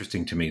very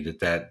interesting to me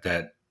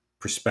that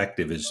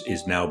perspective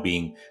is now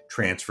being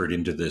transferred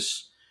into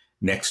this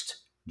next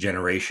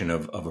generation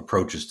of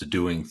approaches to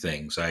doing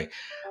things. I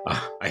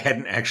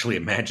hadn't actually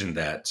imagined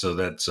that. So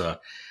that's a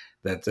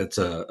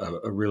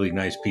really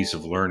nice piece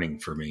of learning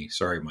for me.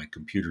 Sorry, my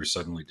computer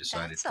suddenly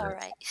decided That's all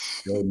right.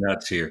 go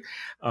nuts here.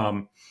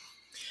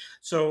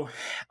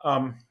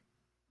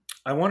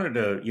 I wanted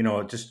to,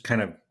 just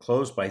kind of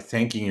close by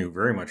thanking you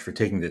very much for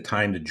taking the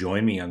time to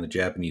join me on the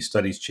Japanese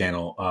Studies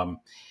channel.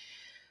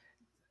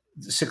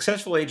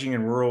 Successful aging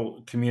in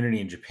rural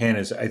community in Japan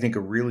is, I think,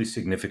 a really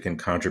significant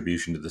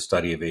contribution to the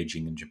study of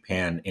aging in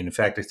Japan. And in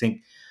fact, I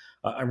think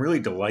I'm really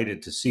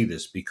delighted to see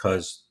this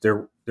because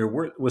there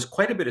was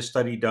quite a bit of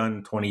study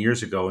done 20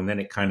 years ago, and then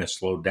it kind of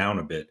slowed down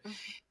a bit. Mm-hmm.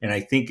 And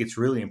I think it's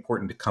really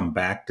important to come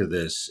back to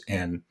this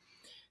and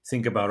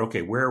think about,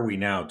 okay, where are we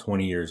now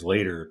 20 years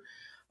later?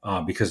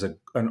 Because an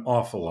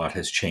awful lot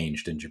has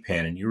changed in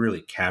Japan, and you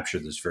really capture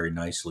this very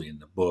nicely in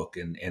the book.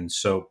 And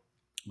so,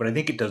 but I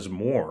think it does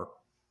more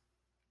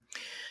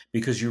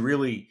because you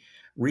really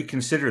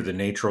reconsider the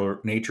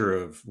nature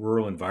of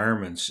rural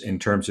environments in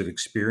terms of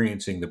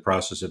experiencing the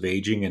process of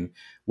aging and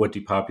what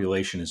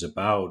depopulation is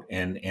about.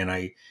 And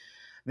I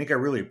think I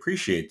really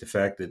appreciate the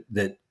fact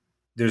that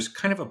there's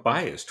kind of a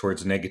bias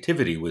towards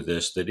negativity with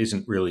this that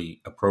isn't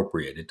really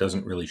appropriate. It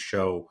doesn't really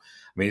show.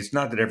 I mean, it's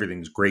not that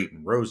everything's great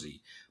and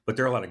rosy, but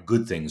there are a lot of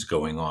good things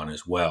going on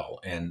as well.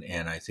 And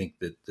I think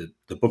that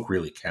the book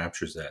really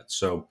captures that.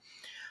 So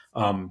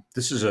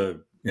this is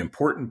an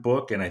important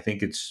book, and I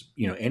think it's,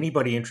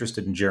 anybody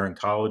interested in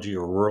gerontology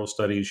or rural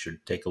studies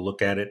should take a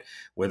look at it,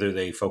 whether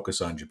they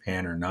focus on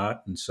Japan or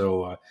not. And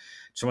so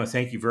just want to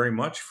thank you very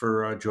much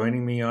for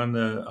joining me on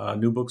the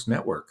New Books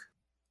Network.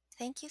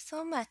 Thank you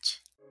so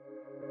much.